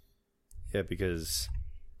 Yeah, because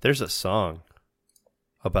there's a song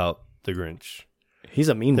about the Grinch. He's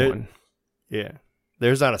a mean one. Yeah.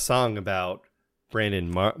 There's not a song about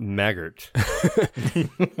Brandon Maggart.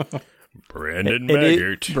 Brandon And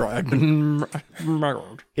Maggart.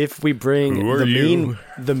 If we bring Who are you?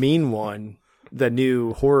 the mean one, the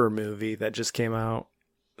new horror movie that just came out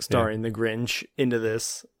starring the Grinch into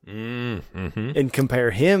this Mm-hmm. and compare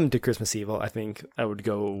him to Christmas Evil, I think I would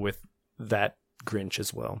go with that Grinch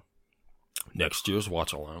as well. Next year's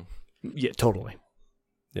watch along. Yeah, totally.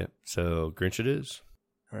 Yeah. So Grinch it is.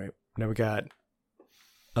 All right. Now we got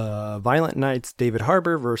Violent Night's David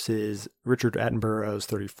Harbour versus Richard Attenborough's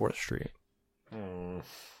 34th Street.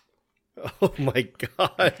 Oh my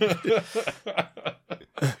god.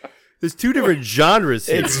 There's two different genres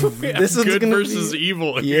here. This is Good gonna versus be,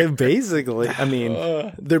 evil. Yeah, basically. I mean,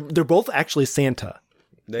 they're both actually Santa.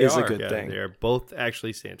 They is are. a good Yeah, thing. they are both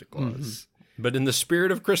actually Santa Claus. But in the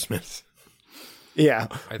spirit of Christmas, Yeah,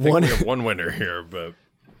 I think we have one winner here. But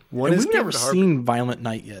one And is we've never David Harbour. seen Violent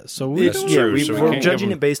Night yet, so we It's don't true. know. We, so we we're can't judging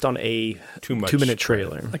give it based on a too much 2-minute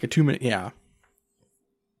trailer, like a 2-minute. Yeah,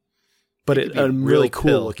 but It could be a a real really cool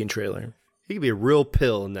pill. looking trailer. He could be a real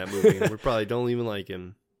pill in that movie, and we probably don't even like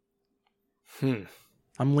him.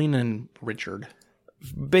 I'm leaning Richard.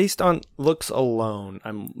 Based on looks alone,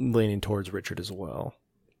 I'm leaning towards Richard as well.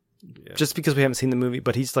 Yeah. Just because we haven't seen the movie,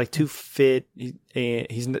 but he's like too fit. He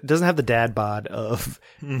doesn't have the dad bod of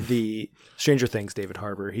the Stranger Things David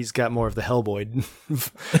Harbour. He's got more of the Hellboy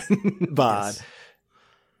bod,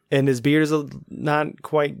 and his beard is not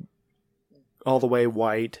quite all the way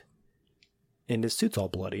white, and his suit's all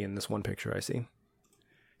bloody in this one picture I see.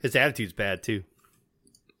 His attitude's bad too.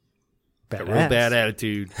 Badass. A real bad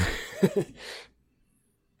attitude.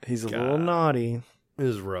 He's a little naughty. This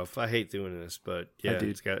is rough. I hate doing this, but yeah, do.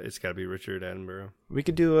 it's got to be Richard Attenborough. We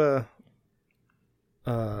could do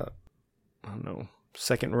I don't know,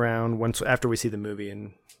 second round once after we see the movie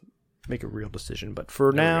and make a real decision. But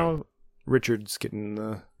for now, Richard's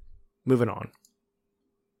getting moving on,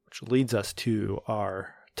 which leads us to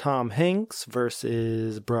our Tom Hanks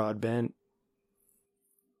versus Broadbent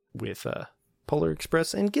with Polar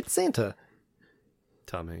Express and Get Santa.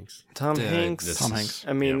 Tom Hanks. Tom Yeah, Hanks. this Tom is- Hanks.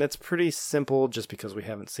 I mean, yeah. that's pretty simple just because we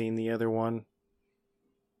haven't seen the other one.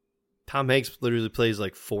 Tom Hanks literally plays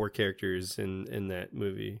like 4 characters in that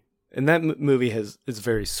movie. And that movie is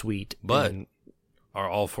very sweet. But and are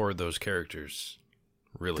all 4 of those characters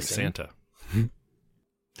really Santa?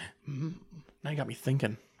 Now you got me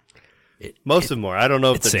thinking. Most of them are. I don't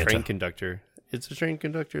know if it's the Santa. train conductor. It's a train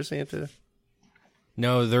conductor Santa.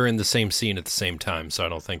 No, they're in the same scene at the same time, so I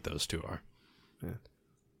don't think those two are. Yeah.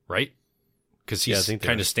 Right? Because he's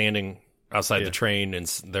kind of standing outside the train, and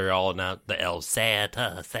they're all out the elves.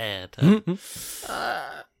 Santa.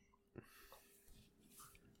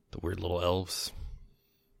 The weird little elves.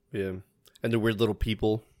 Yeah. And the weird little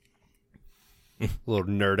people. Little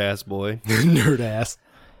nerd-ass boy. Nerd ass.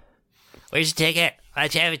 Where's your ticket?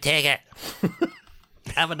 Let's have a ticket.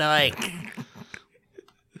 I'm annoying.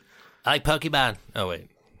 I like Pokemon. Oh, wait.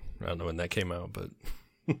 I don't know when that came out, but...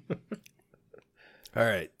 All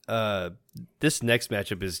right. This next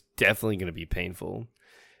matchup is definitely going to be painful.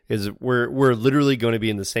 We're literally going to be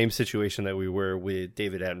in the same situation that we were with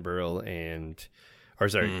David Attenborough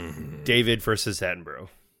David versus Attenborough.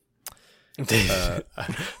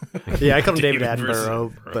 Yeah, I call him David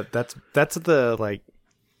Attenborough, but that's the like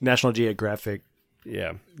National Geographic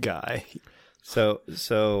guy.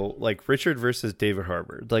 So like Richard versus David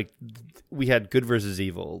Harbour, like we had good versus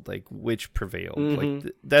evil, like which prevailed.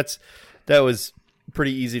 Like that was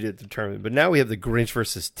pretty easy to determine. But now we have the Grinch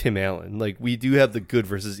versus Tim Allen. Like we do have the good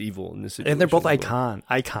versus evil in this situation. And they're both icon.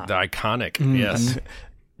 The iconic, yes.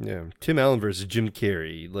 Yeah, Tim Allen versus Jim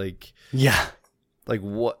Carrey. Like like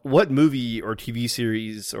what movie or TV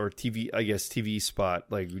series or TV spot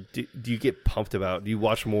like do you get pumped about? Do you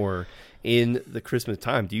watch more in the Christmas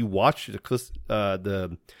time? Do you watch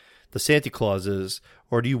the Santa Clauses,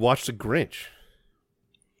 or do you watch the Grinch?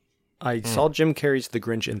 I saw Jim Carrey's The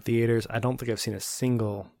Grinch in theaters. I don't think I've seen a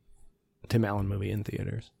single Tim Allen movie in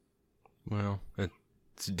theaters. Well,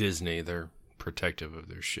 it's Disney. They're protective of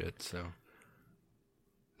their shit, so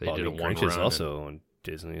they didn't want Grinch is also on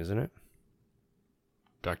Disney, isn't it?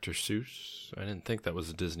 Dr. Seuss? I didn't think that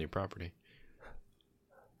was a Disney property.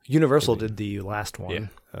 Universal did the last one.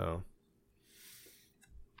 Yeah. Oh.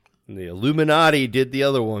 And the Illuminati did the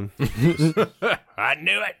other one. I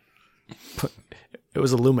knew it. It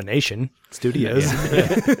was Illumination Studios.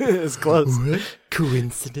 It's close. What?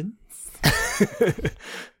 Coincidence?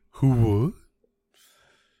 Who would?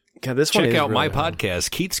 God, this one Check is out my really hard.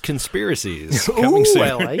 podcast, Keats Conspiracies. Coming soon.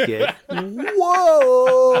 I like it. Whoa!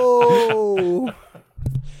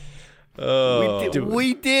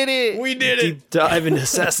 We did it. We did it. Deep dive into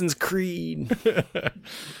Assassin's Creed.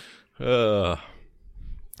 The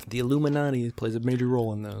Illuminati plays a major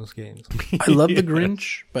role in those games. I love the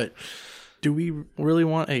Grinch, but do we really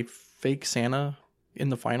want a fake Santa in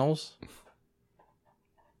the finals?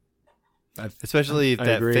 Especially if I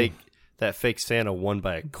that agree. fake Santa won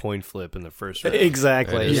by a coin flip in the first round.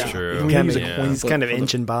 Exactly. That is true. He's kind of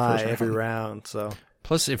inching by every round. So,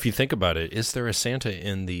 Plus, if you think about it, is there a Santa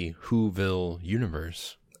in the Whoville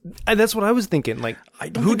universe? and that's what I was thinking. Like,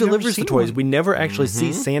 don't who think we've ever delivers the seen toys? one. We never actually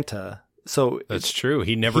see Santa. So That's true.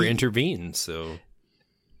 He never intervenes, so...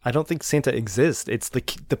 I don't think Santa exists. It's the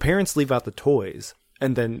parents leave out the toys,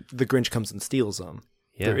 and then the Grinch comes and steals them.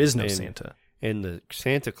 Yeah, There is no and Santa. In the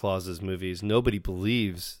Santa Clauses movies, nobody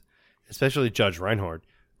believes, especially Judge Reinhold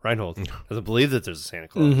doesn't believe that there's a Santa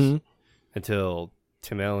Claus until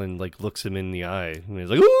Tim Allen like looks him in the eye and he's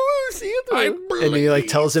like, "Ooh, Santa!" And he like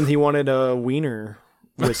tells him he wanted a wiener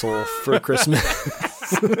whistle for Christmas.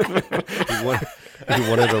 He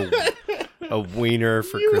wanted a wiener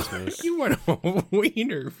for Christmas. You want a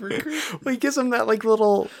wiener for Christmas? Well, he gives him that like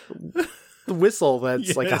little whistle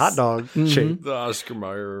that's like a hot dog shape. The Oscar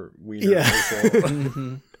Mayer wiener.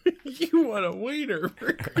 Yeah. You want a wiener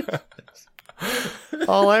for Christmas?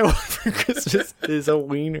 All I want for Christmas is a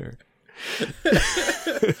wiener.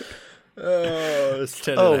 Oh, it's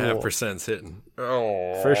 10.5% hitting.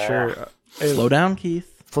 Oh, For sure. Slow down,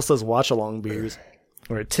 Keith. Plus those watch along beers.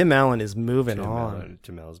 Where Tim Allen is moving on.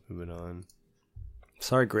 Tim Allen's moving on.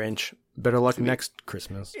 Sorry, Grinch. Better luck next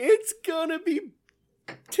Christmas. It's gonna be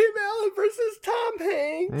Tim Allen versus Tom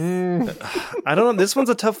Hanks. I don't know. This one's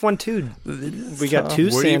a tough one too. We got two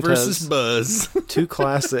Woody Santas versus Buzz. two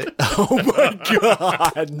classic. Oh my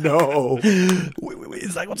God, no! Wait,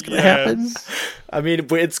 is that what's going to happen? I mean,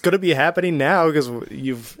 it's going to be happening now because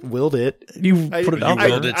you've willed it. You put it out you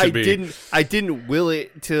willed there. it to be. I didn't will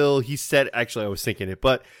it till he said. Actually, I was thinking it,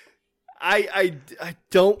 but I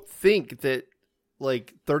don't think that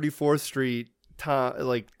like 34th Street, Tom,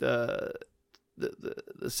 like the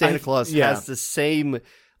Santa Claus has the same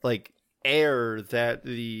like air that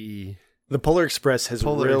the Polar Express has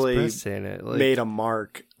Polar really Express Santa made a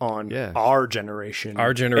mark on our generation.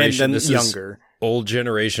 Our generation, and then this younger. is old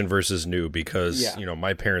generation versus new because Yeah. you know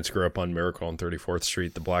my parents grew up on Miracle on 34th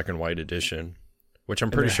Street, the black and white edition, which I'm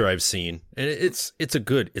pretty sure I've seen, and it's a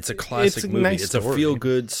classic It's a movie. nice It's a story. feel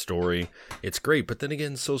good story. It's great, but then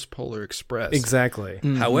again, so's Polar Express. Exactly.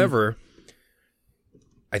 However,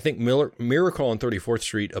 I think Miracle on 34th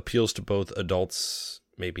Street appeals to both adults,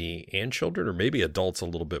 maybe, and children, or maybe adults a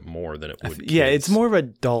little bit more than it would. Yeah, kids. it's more of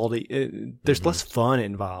adult. There's less fun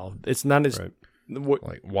involved. It's not as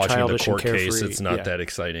like watching the childish and court case. carefree. It's not that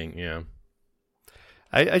exciting. Yeah.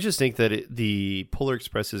 I just think that the Polar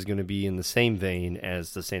Express is going to be in the same vein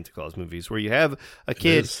as the Santa Claus movies, where you have a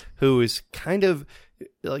kid who is kind of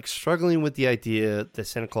like struggling with the idea that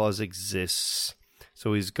Santa Claus exists.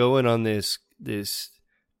 So he's going on this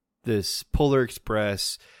Polar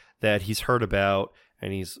Express that he's heard about,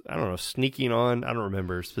 and he's, I don't know, sneaking on. I don't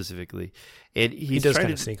remember specifically. He does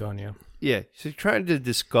kind of sneak on, yeah. Yeah, so he's trying to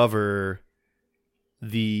discover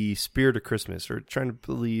the spirit of Christmas, or trying to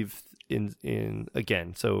believe in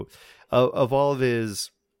again. So of all of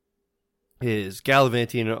his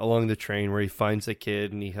gallivanting along the train, where he finds a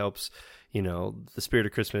kid and he helps, the spirit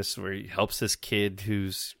of Christmas, where he helps this kid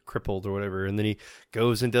who's crippled or whatever, and then he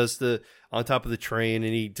goes and does on top of the train,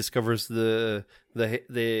 and he discovers the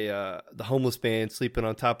homeless man sleeping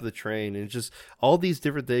on top of the train, and just all these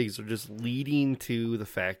different things are just leading to the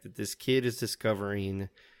fact that this kid is discovering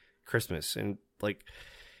Christmas, and like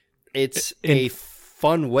it's a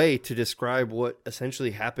fun way to describe what essentially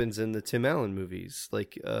happens in the Tim Allen movies,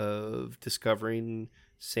 like of discovering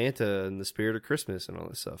Santa and the spirit of Christmas and all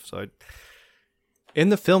this stuff. So in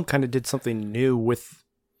the film kind of did something new with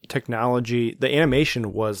technology. The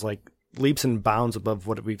animation was like leaps and bounds above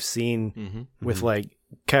what we've seen with like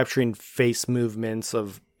capturing face movements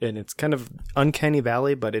and it's kind of uncanny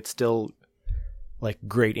valley, but it's still like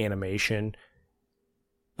great animation,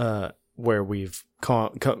 where we've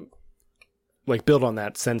like built on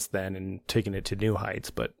that since then and taken it to new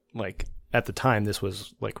heights. But like at the time, this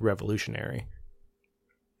was like revolutionary.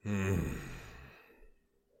 Damn.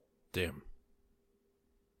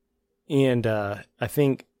 And I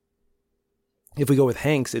think if we go with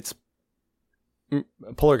Hanks, it's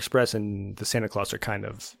Polar Express and the Santa Claus are kind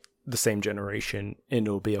of the same generation, and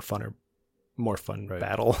it'll be a more fun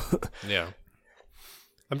battle. Yeah.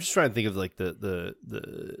 I'm just trying to think of like the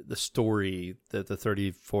story that the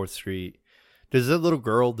 34th Street. Does that little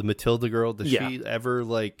girl, the Matilda girl, does she ever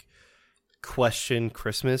like question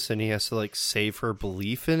Christmas, and he has to like save her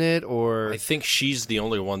belief in it? Or I think she's the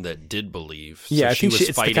only one that did believe. Yeah, so I think she was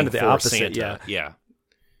it's fighting kind of the for opposite. Santa. Yeah.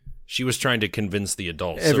 She was trying to convince the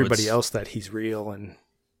adults, everybody else, that he's real and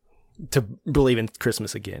to believe in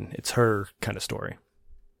Christmas again. It's her kind of story.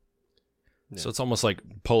 So it's almost like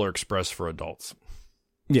Polar Express for adults.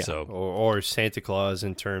 Yeah. So or Santa Claus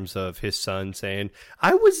in terms of his son saying,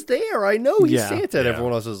 "I was there. I know he's Santa." And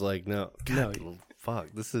everyone else was like, "No, fuck.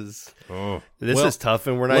 This is tough,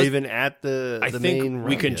 and we're not even at the I think think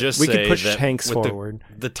we can just we say can push that Hanks with forward.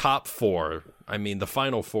 The top four. I mean, the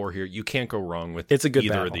final four here. You can't go wrong with it's a good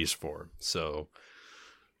either battle. of these four. So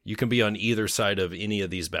you can be on either side of any of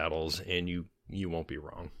these battles, and you won't be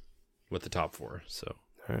wrong with the top four. So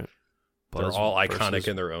all right. They're all iconic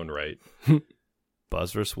in their own right.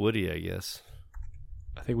 Buzz versus Woody, I guess.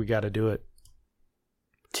 I think we got to do it.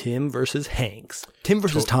 Tim versus Hanks. Tim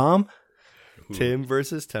versus Tom. Tim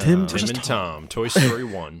versus Tom. Tim Tim and Tom. Toy Story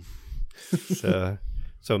 1.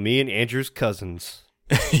 So me and Andrew's cousins.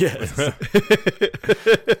 Yes.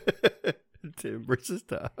 Tim versus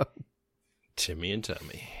Tom. Timmy and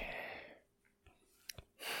Tommy.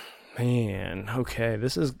 Man, okay.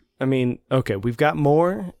 We've got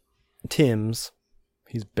more Tims.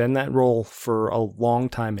 He's been that role for a long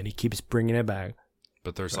time, and he keeps bringing it back.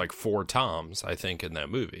 But there's like 4 Toms, I think, in that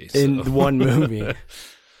movie. In one movie.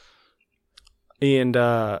 And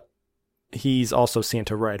he's also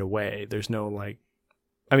Santa right away. There's no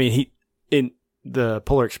in the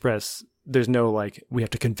Polar Express, there's no we have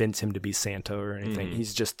to convince him to be Santa or anything. Mm-hmm.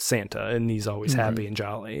 He's just Santa, and he's always happy and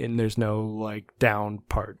jolly, and there's no down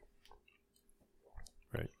part.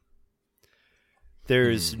 Right.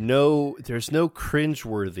 There's no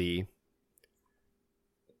cringeworthy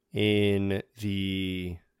in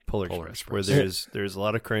the Polar Express, where there's a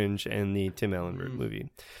lot of cringe in the Tim Allen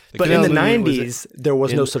movie. But in the 90s, there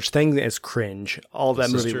was no such thing as cringe. All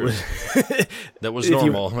that movie was... that was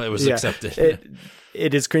normal. It was accepted.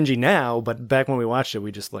 It is cringy now, but back when we watched it,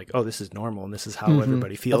 we just this is normal, and this is how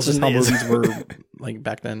everybody feels. That's just how movies were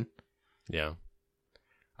back then. Yeah.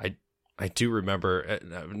 I do remember,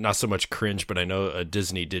 not so much cringe, but I know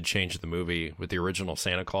Disney did change the movie with the original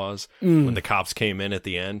Santa Claus. When the cops came in at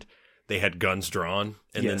the end, they had guns drawn,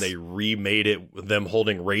 and then they remade it with them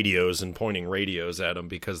holding radios and pointing radios at them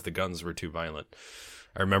because the guns were too violent.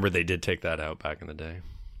 I remember they did take that out back in the day.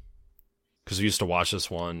 Because we used to watch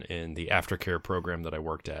this one in the aftercare program that I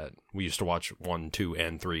worked at. We used to watch 1, 2,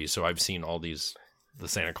 and 3, so I've seen all the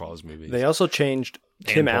Santa Claus movies. They also changed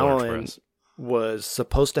Tim Allen. was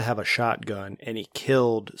supposed to have a shotgun, and he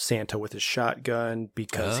killed Santa with his shotgun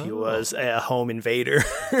because he was a home invader.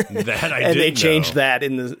 That I and they didn't changed know. that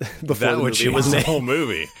in the before That the would movie change was the made. whole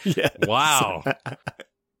movie. Yes. Wow.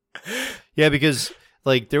 Yeah, because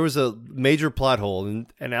like there was a major plot hole,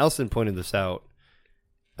 and Allison pointed this out.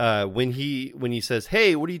 When he says,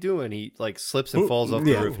 "Hey, what are you doing?" He like slips and falls off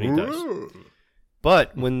the roof, and he dies.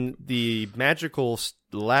 But when the magical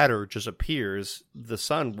ladder just appears, the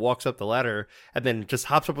son walks up the ladder and then just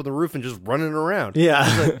hops up on the roof and just running around.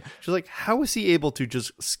 Yeah. She's like, how is he able to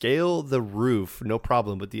just scale the roof, no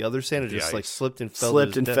problem? But the other Santa just like slipped and fell.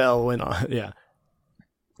 Slipped and fell. Went on. Yeah.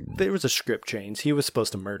 There was a script change. He was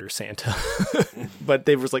supposed to murder Santa, but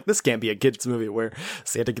they was like, this can't be a kids movie where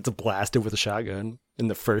Santa gets blasted with a shotgun in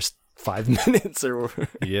the first 5 minutes or.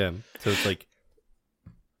 Yeah. So it's like,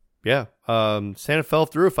 yeah, Santa fell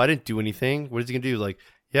off the roof. I didn't do anything. What is he gonna do? Like,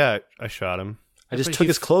 yeah, I shot him. I just took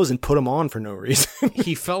his clothes and put them on for no reason.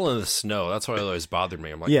 He fell in the snow. That's why it always bothered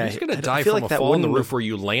me. I'm like, Yeah, he's going I to die feel from like a that fall on the wouldn't roof have where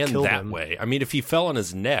you land killed that him. way. I mean, if he fell on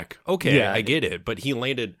his neck, okay, Yeah. I get it. But he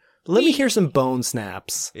landed Let me hear some bone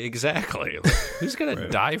snaps. exactly. Like, who's going to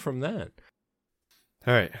die from that?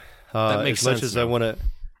 All right. That makes as much sense as now. I want to,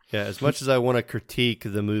 as much as I want to critique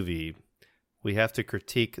the movie, we have to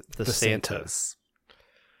critique the Santas.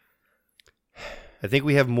 I think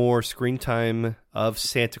we have more screen time of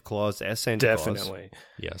Santa Claus as Santa Claus. Definitely.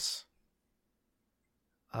 Yes.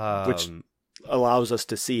 Which allows us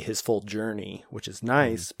to see his full journey, which is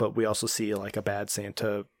nice, but we also see like a bad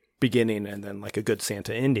Santa beginning and then like a good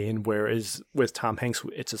Santa ending, whereas with Tom Hanks,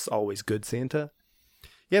 it's just always good Santa.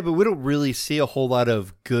 Yeah, but we don't really see a whole lot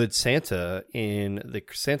of good Santa in the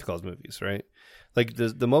Santa Claus movies, right? Like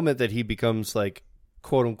the moment that he becomes like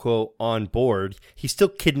quote unquote on board, he still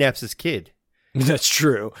kidnaps his kid. That's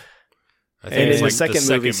true. I And in it's the like second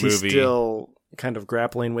movies, he's still kind of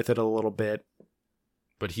grappling with it a little bit.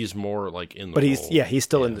 But he's more like in the But role. he's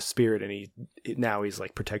still in the spirit, and now he's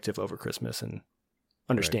like protective over Christmas and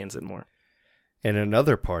understands it more. And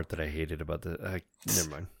another part that I hated about never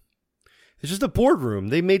mind. It's just a boardroom.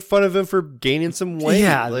 They made fun of him for gaining some weight.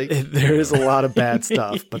 Yeah, like there is a lot of bad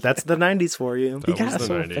stuff, but that's the 90s for you. He That got was the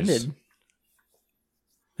so 90s. offended.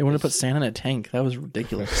 They wanted to put Santa in a tank. That was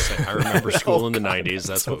ridiculous. I remember school in the God, 90s.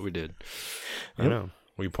 That's what we did. I know.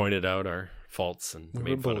 We pointed out our faults and We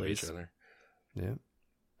made were fun of bullies. each other. Yeah.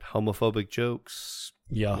 Homophobic jokes.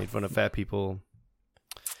 Yeah. Made fun of fat people.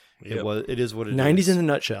 Yep. It is what it is. 90s in a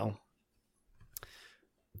nutshell.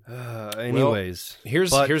 Anyways,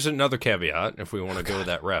 Here's another caveat if we want to go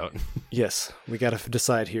that route. Yes, we got to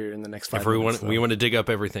decide here in the next 5 If we minutes. want to dig up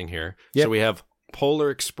everything here. Yep. So we have Polar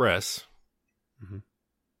Express Mm-hmm.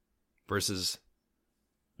 versus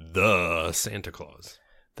the Santa Claus.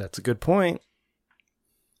 That's a good point.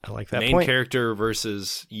 I like that Main point. character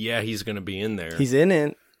versus he's going to be in there. He's in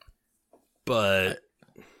it. but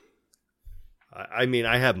I mean,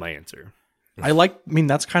 I have my answer.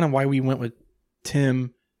 That's kind of why we went with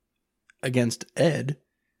Tim against Ed,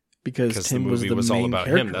 because because Tim the movie was the all main about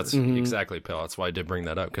character. him. That's Mhm. exactly, Pal. That's why I did bring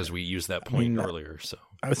that up because we used that point mean, earlier. So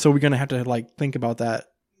So we're gonna have to like think about that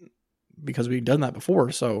because we've done that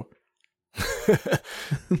before. So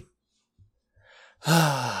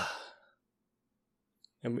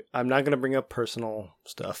And I'm not going to bring up personal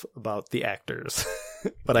stuff about the actors,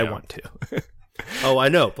 but I Yeah. want to. Oh, I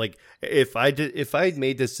know. Like if I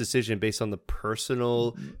made this decision based on the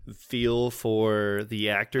personal feel for the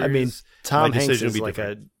actors, I mean, Tom my Hanks decision is would be like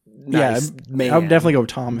different. a nice man. I would definitely go with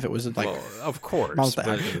Tom if it was like well, of course, amongst the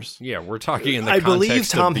but actors. yeah, we're talking in the I context believe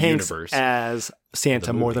Tom of the Hanks universe. as Santa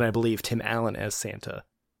the more movie. than I believe Tim Allen as Santa.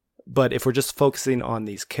 But if we're just focusing on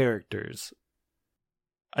these characters,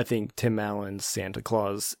 I think Tim Allen's Santa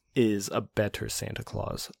Claus is a better Santa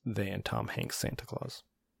Claus than Tom Hanks' Santa Claus.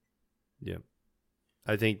 Yeah.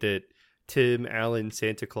 I think that Tim Allen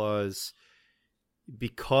Santa Claus,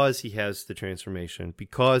 because he has the transformation,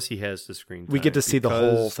 because he has the screen time, We get to see the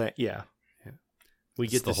whole thing. Yeah. We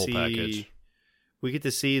It's get the to whole see package. We get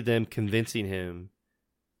to see them convincing him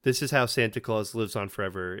this is how Santa Claus lives on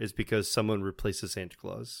forever, is because someone replaces Santa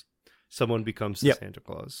Claus. Someone becomes the Yep. Santa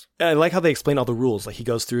Claus. I like how they explain all the rules. Like he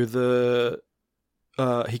goes through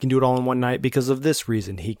he can do it all in one night because of this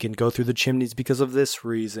reason. He can go through the chimneys because of this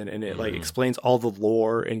reason, and it like explains all the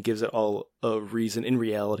lore and gives it all a reason in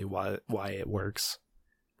reality why it works.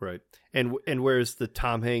 Right. And whereas the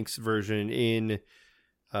Tom Hanks version in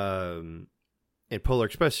Polar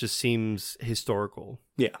Express just seems historical.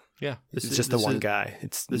 Yeah, yeah, it's just the one guy.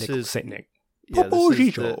 It's this Nick, is- Saint Nick. Yeah,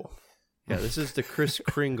 Popo this is the Kris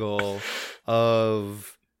Kringle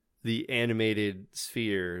of the animated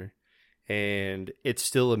sphere, and it's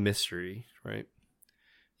still a mystery, right?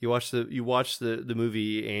 You watch the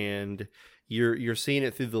movie, and you're seeing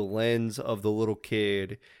it through the lens of the little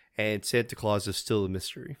kid, and Santa Claus is still a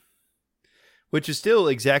mystery, which is still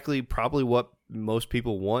exactly probably what most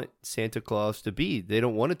people want Santa Claus to be. They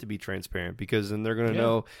don't want it to be transparent, because then they're going to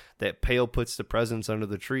know that Pale puts the presents under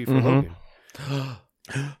the tree for Logan.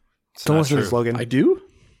 Don't listen to this, Logan. I do?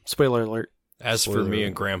 Spoiler alert. As for me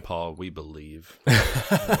and Grandpa, we believe.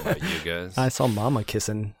 What about you guys? I saw Mama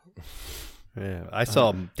kissing. Yeah, I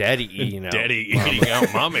saw Daddy eating out. Daddy eating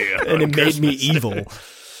out Mommy. And it made me evil.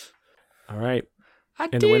 All right.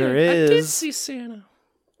 The winner is... I did see Santa.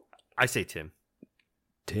 I say Tim.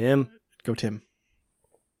 Tim. Go Tim.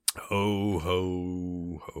 Ho,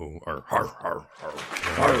 ho, ho. Arr, arr, arr,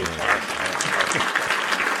 arr.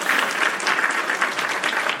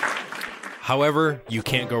 However, you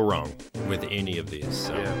can't go wrong with any of these.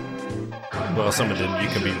 So. Yeah. Well, some of them you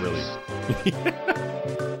can be really...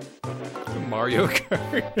 Mario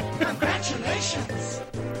Kart. Congratulations!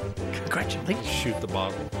 Congratulations. Shoot the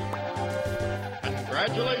bottle.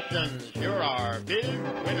 Congratulations, you're our big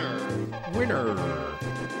winner. Winner.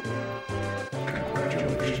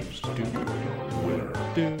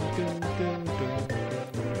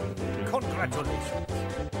 Congratulations.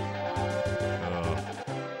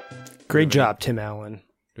 Great job, Tim Allen.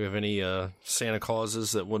 Do we have any Santa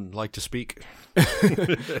Clauses that would like to speak?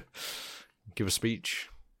 Give a speech.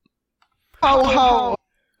 Ho, ho.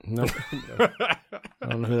 Nope. I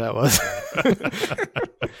don't know who that was.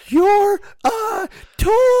 You're a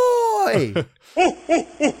toy!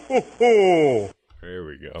 There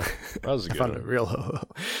we go. That was a I good found it one. real ho.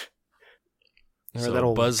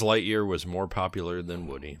 So Buzz Lightyear was more popular than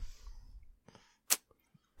Woody.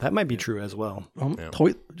 That might be true as well. Yeah.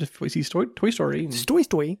 Toy Story. Stoy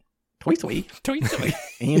stoy. Toy Story.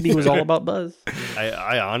 Andy was all about Buzz.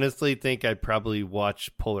 I honestly think I'd probably watch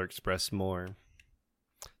Polar Express more.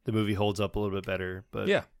 The movie holds up a little bit better, but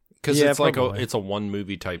Yeah, because Yeah, it's like probably. it's a one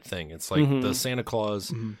movie type thing. It's like the Santa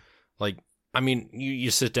Claus. Like, I mean, you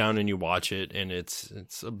sit down and you watch it, and it's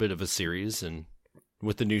a bit of a series, and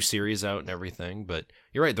with the new series out and everything. But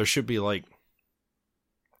you're right, there should be like,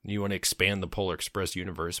 you want to expand the Polar Express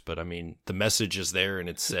universe, but I mean, the message is there, and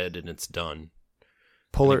it's said, and it's done.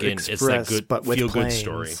 Polar Again, Express, it's that good, but with feel-good planes.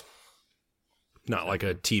 story. Not like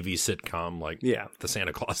a TV sitcom like Yeah. the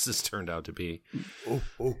Santa Claus has turned out to be.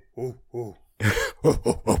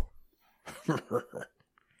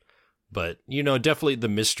 But, definitely the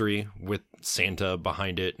mystery with Santa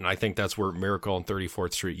behind it. And I think that's where Miracle on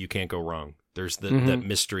 34th Street, you can't go wrong. There's that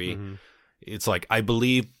mystery. It's like, I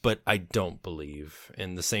believe, but I don't believe.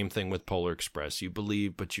 And the same thing with Polar Express. You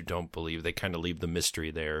believe, but you don't believe. They kind of leave the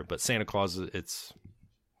mystery there. But Santa Claus, it's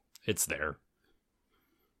there.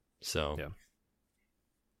 So, Yeah.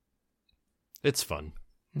 It's fun.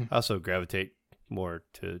 I also gravitate more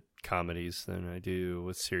to comedies than I do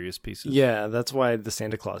with serious pieces. Yeah, that's why the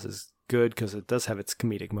Santa Claus is good, because it does have its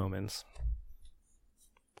comedic moments.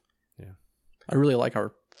 I really like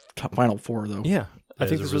our top final four, though. Yeah, I That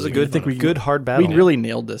think is this a was a really good, good good hard battle. We really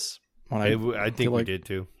nailed this. When I think feel we like- did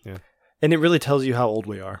too. Yeah. And it really tells you how old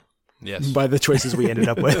we are Yes. by the choices we ended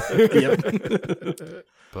up with.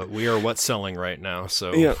 But we are what's selling right now,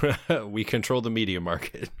 so Yeah. we control the media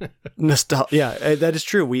market. Yeah, that is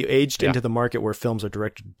true. We aged Yeah. into the market where films are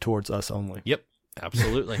directed towards us only. Yep,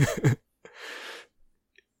 absolutely.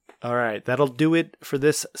 All right, that'll do it for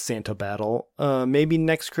this Santa battle. Maybe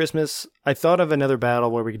next Christmas, I thought of another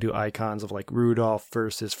battle where we could do icons of like Rudolph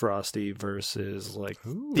versus Frosty versus like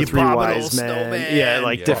the Three Abominable Wise Men. Snowman. Yeah,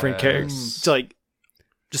 like different Yes. characters, like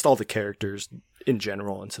just all the characters in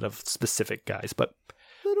general instead of specific guys. But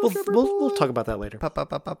we'll talk about that later. Pop,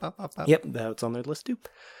 pop, pop, pop, pop, pop, pop. Yep, that's on their list too.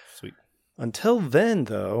 Sweet. Until then,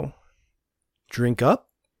 though, drink up.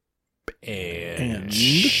 And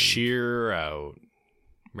cheer out.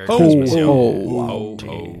 Merry Ho, Christmas, yo. ho, Ho,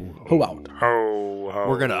 ho. Ho out.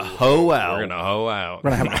 We're gonna hoe out. We're gonna hoe out.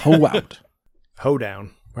 We're going to have a ho out. Hoe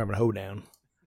down. We're having a hoe down.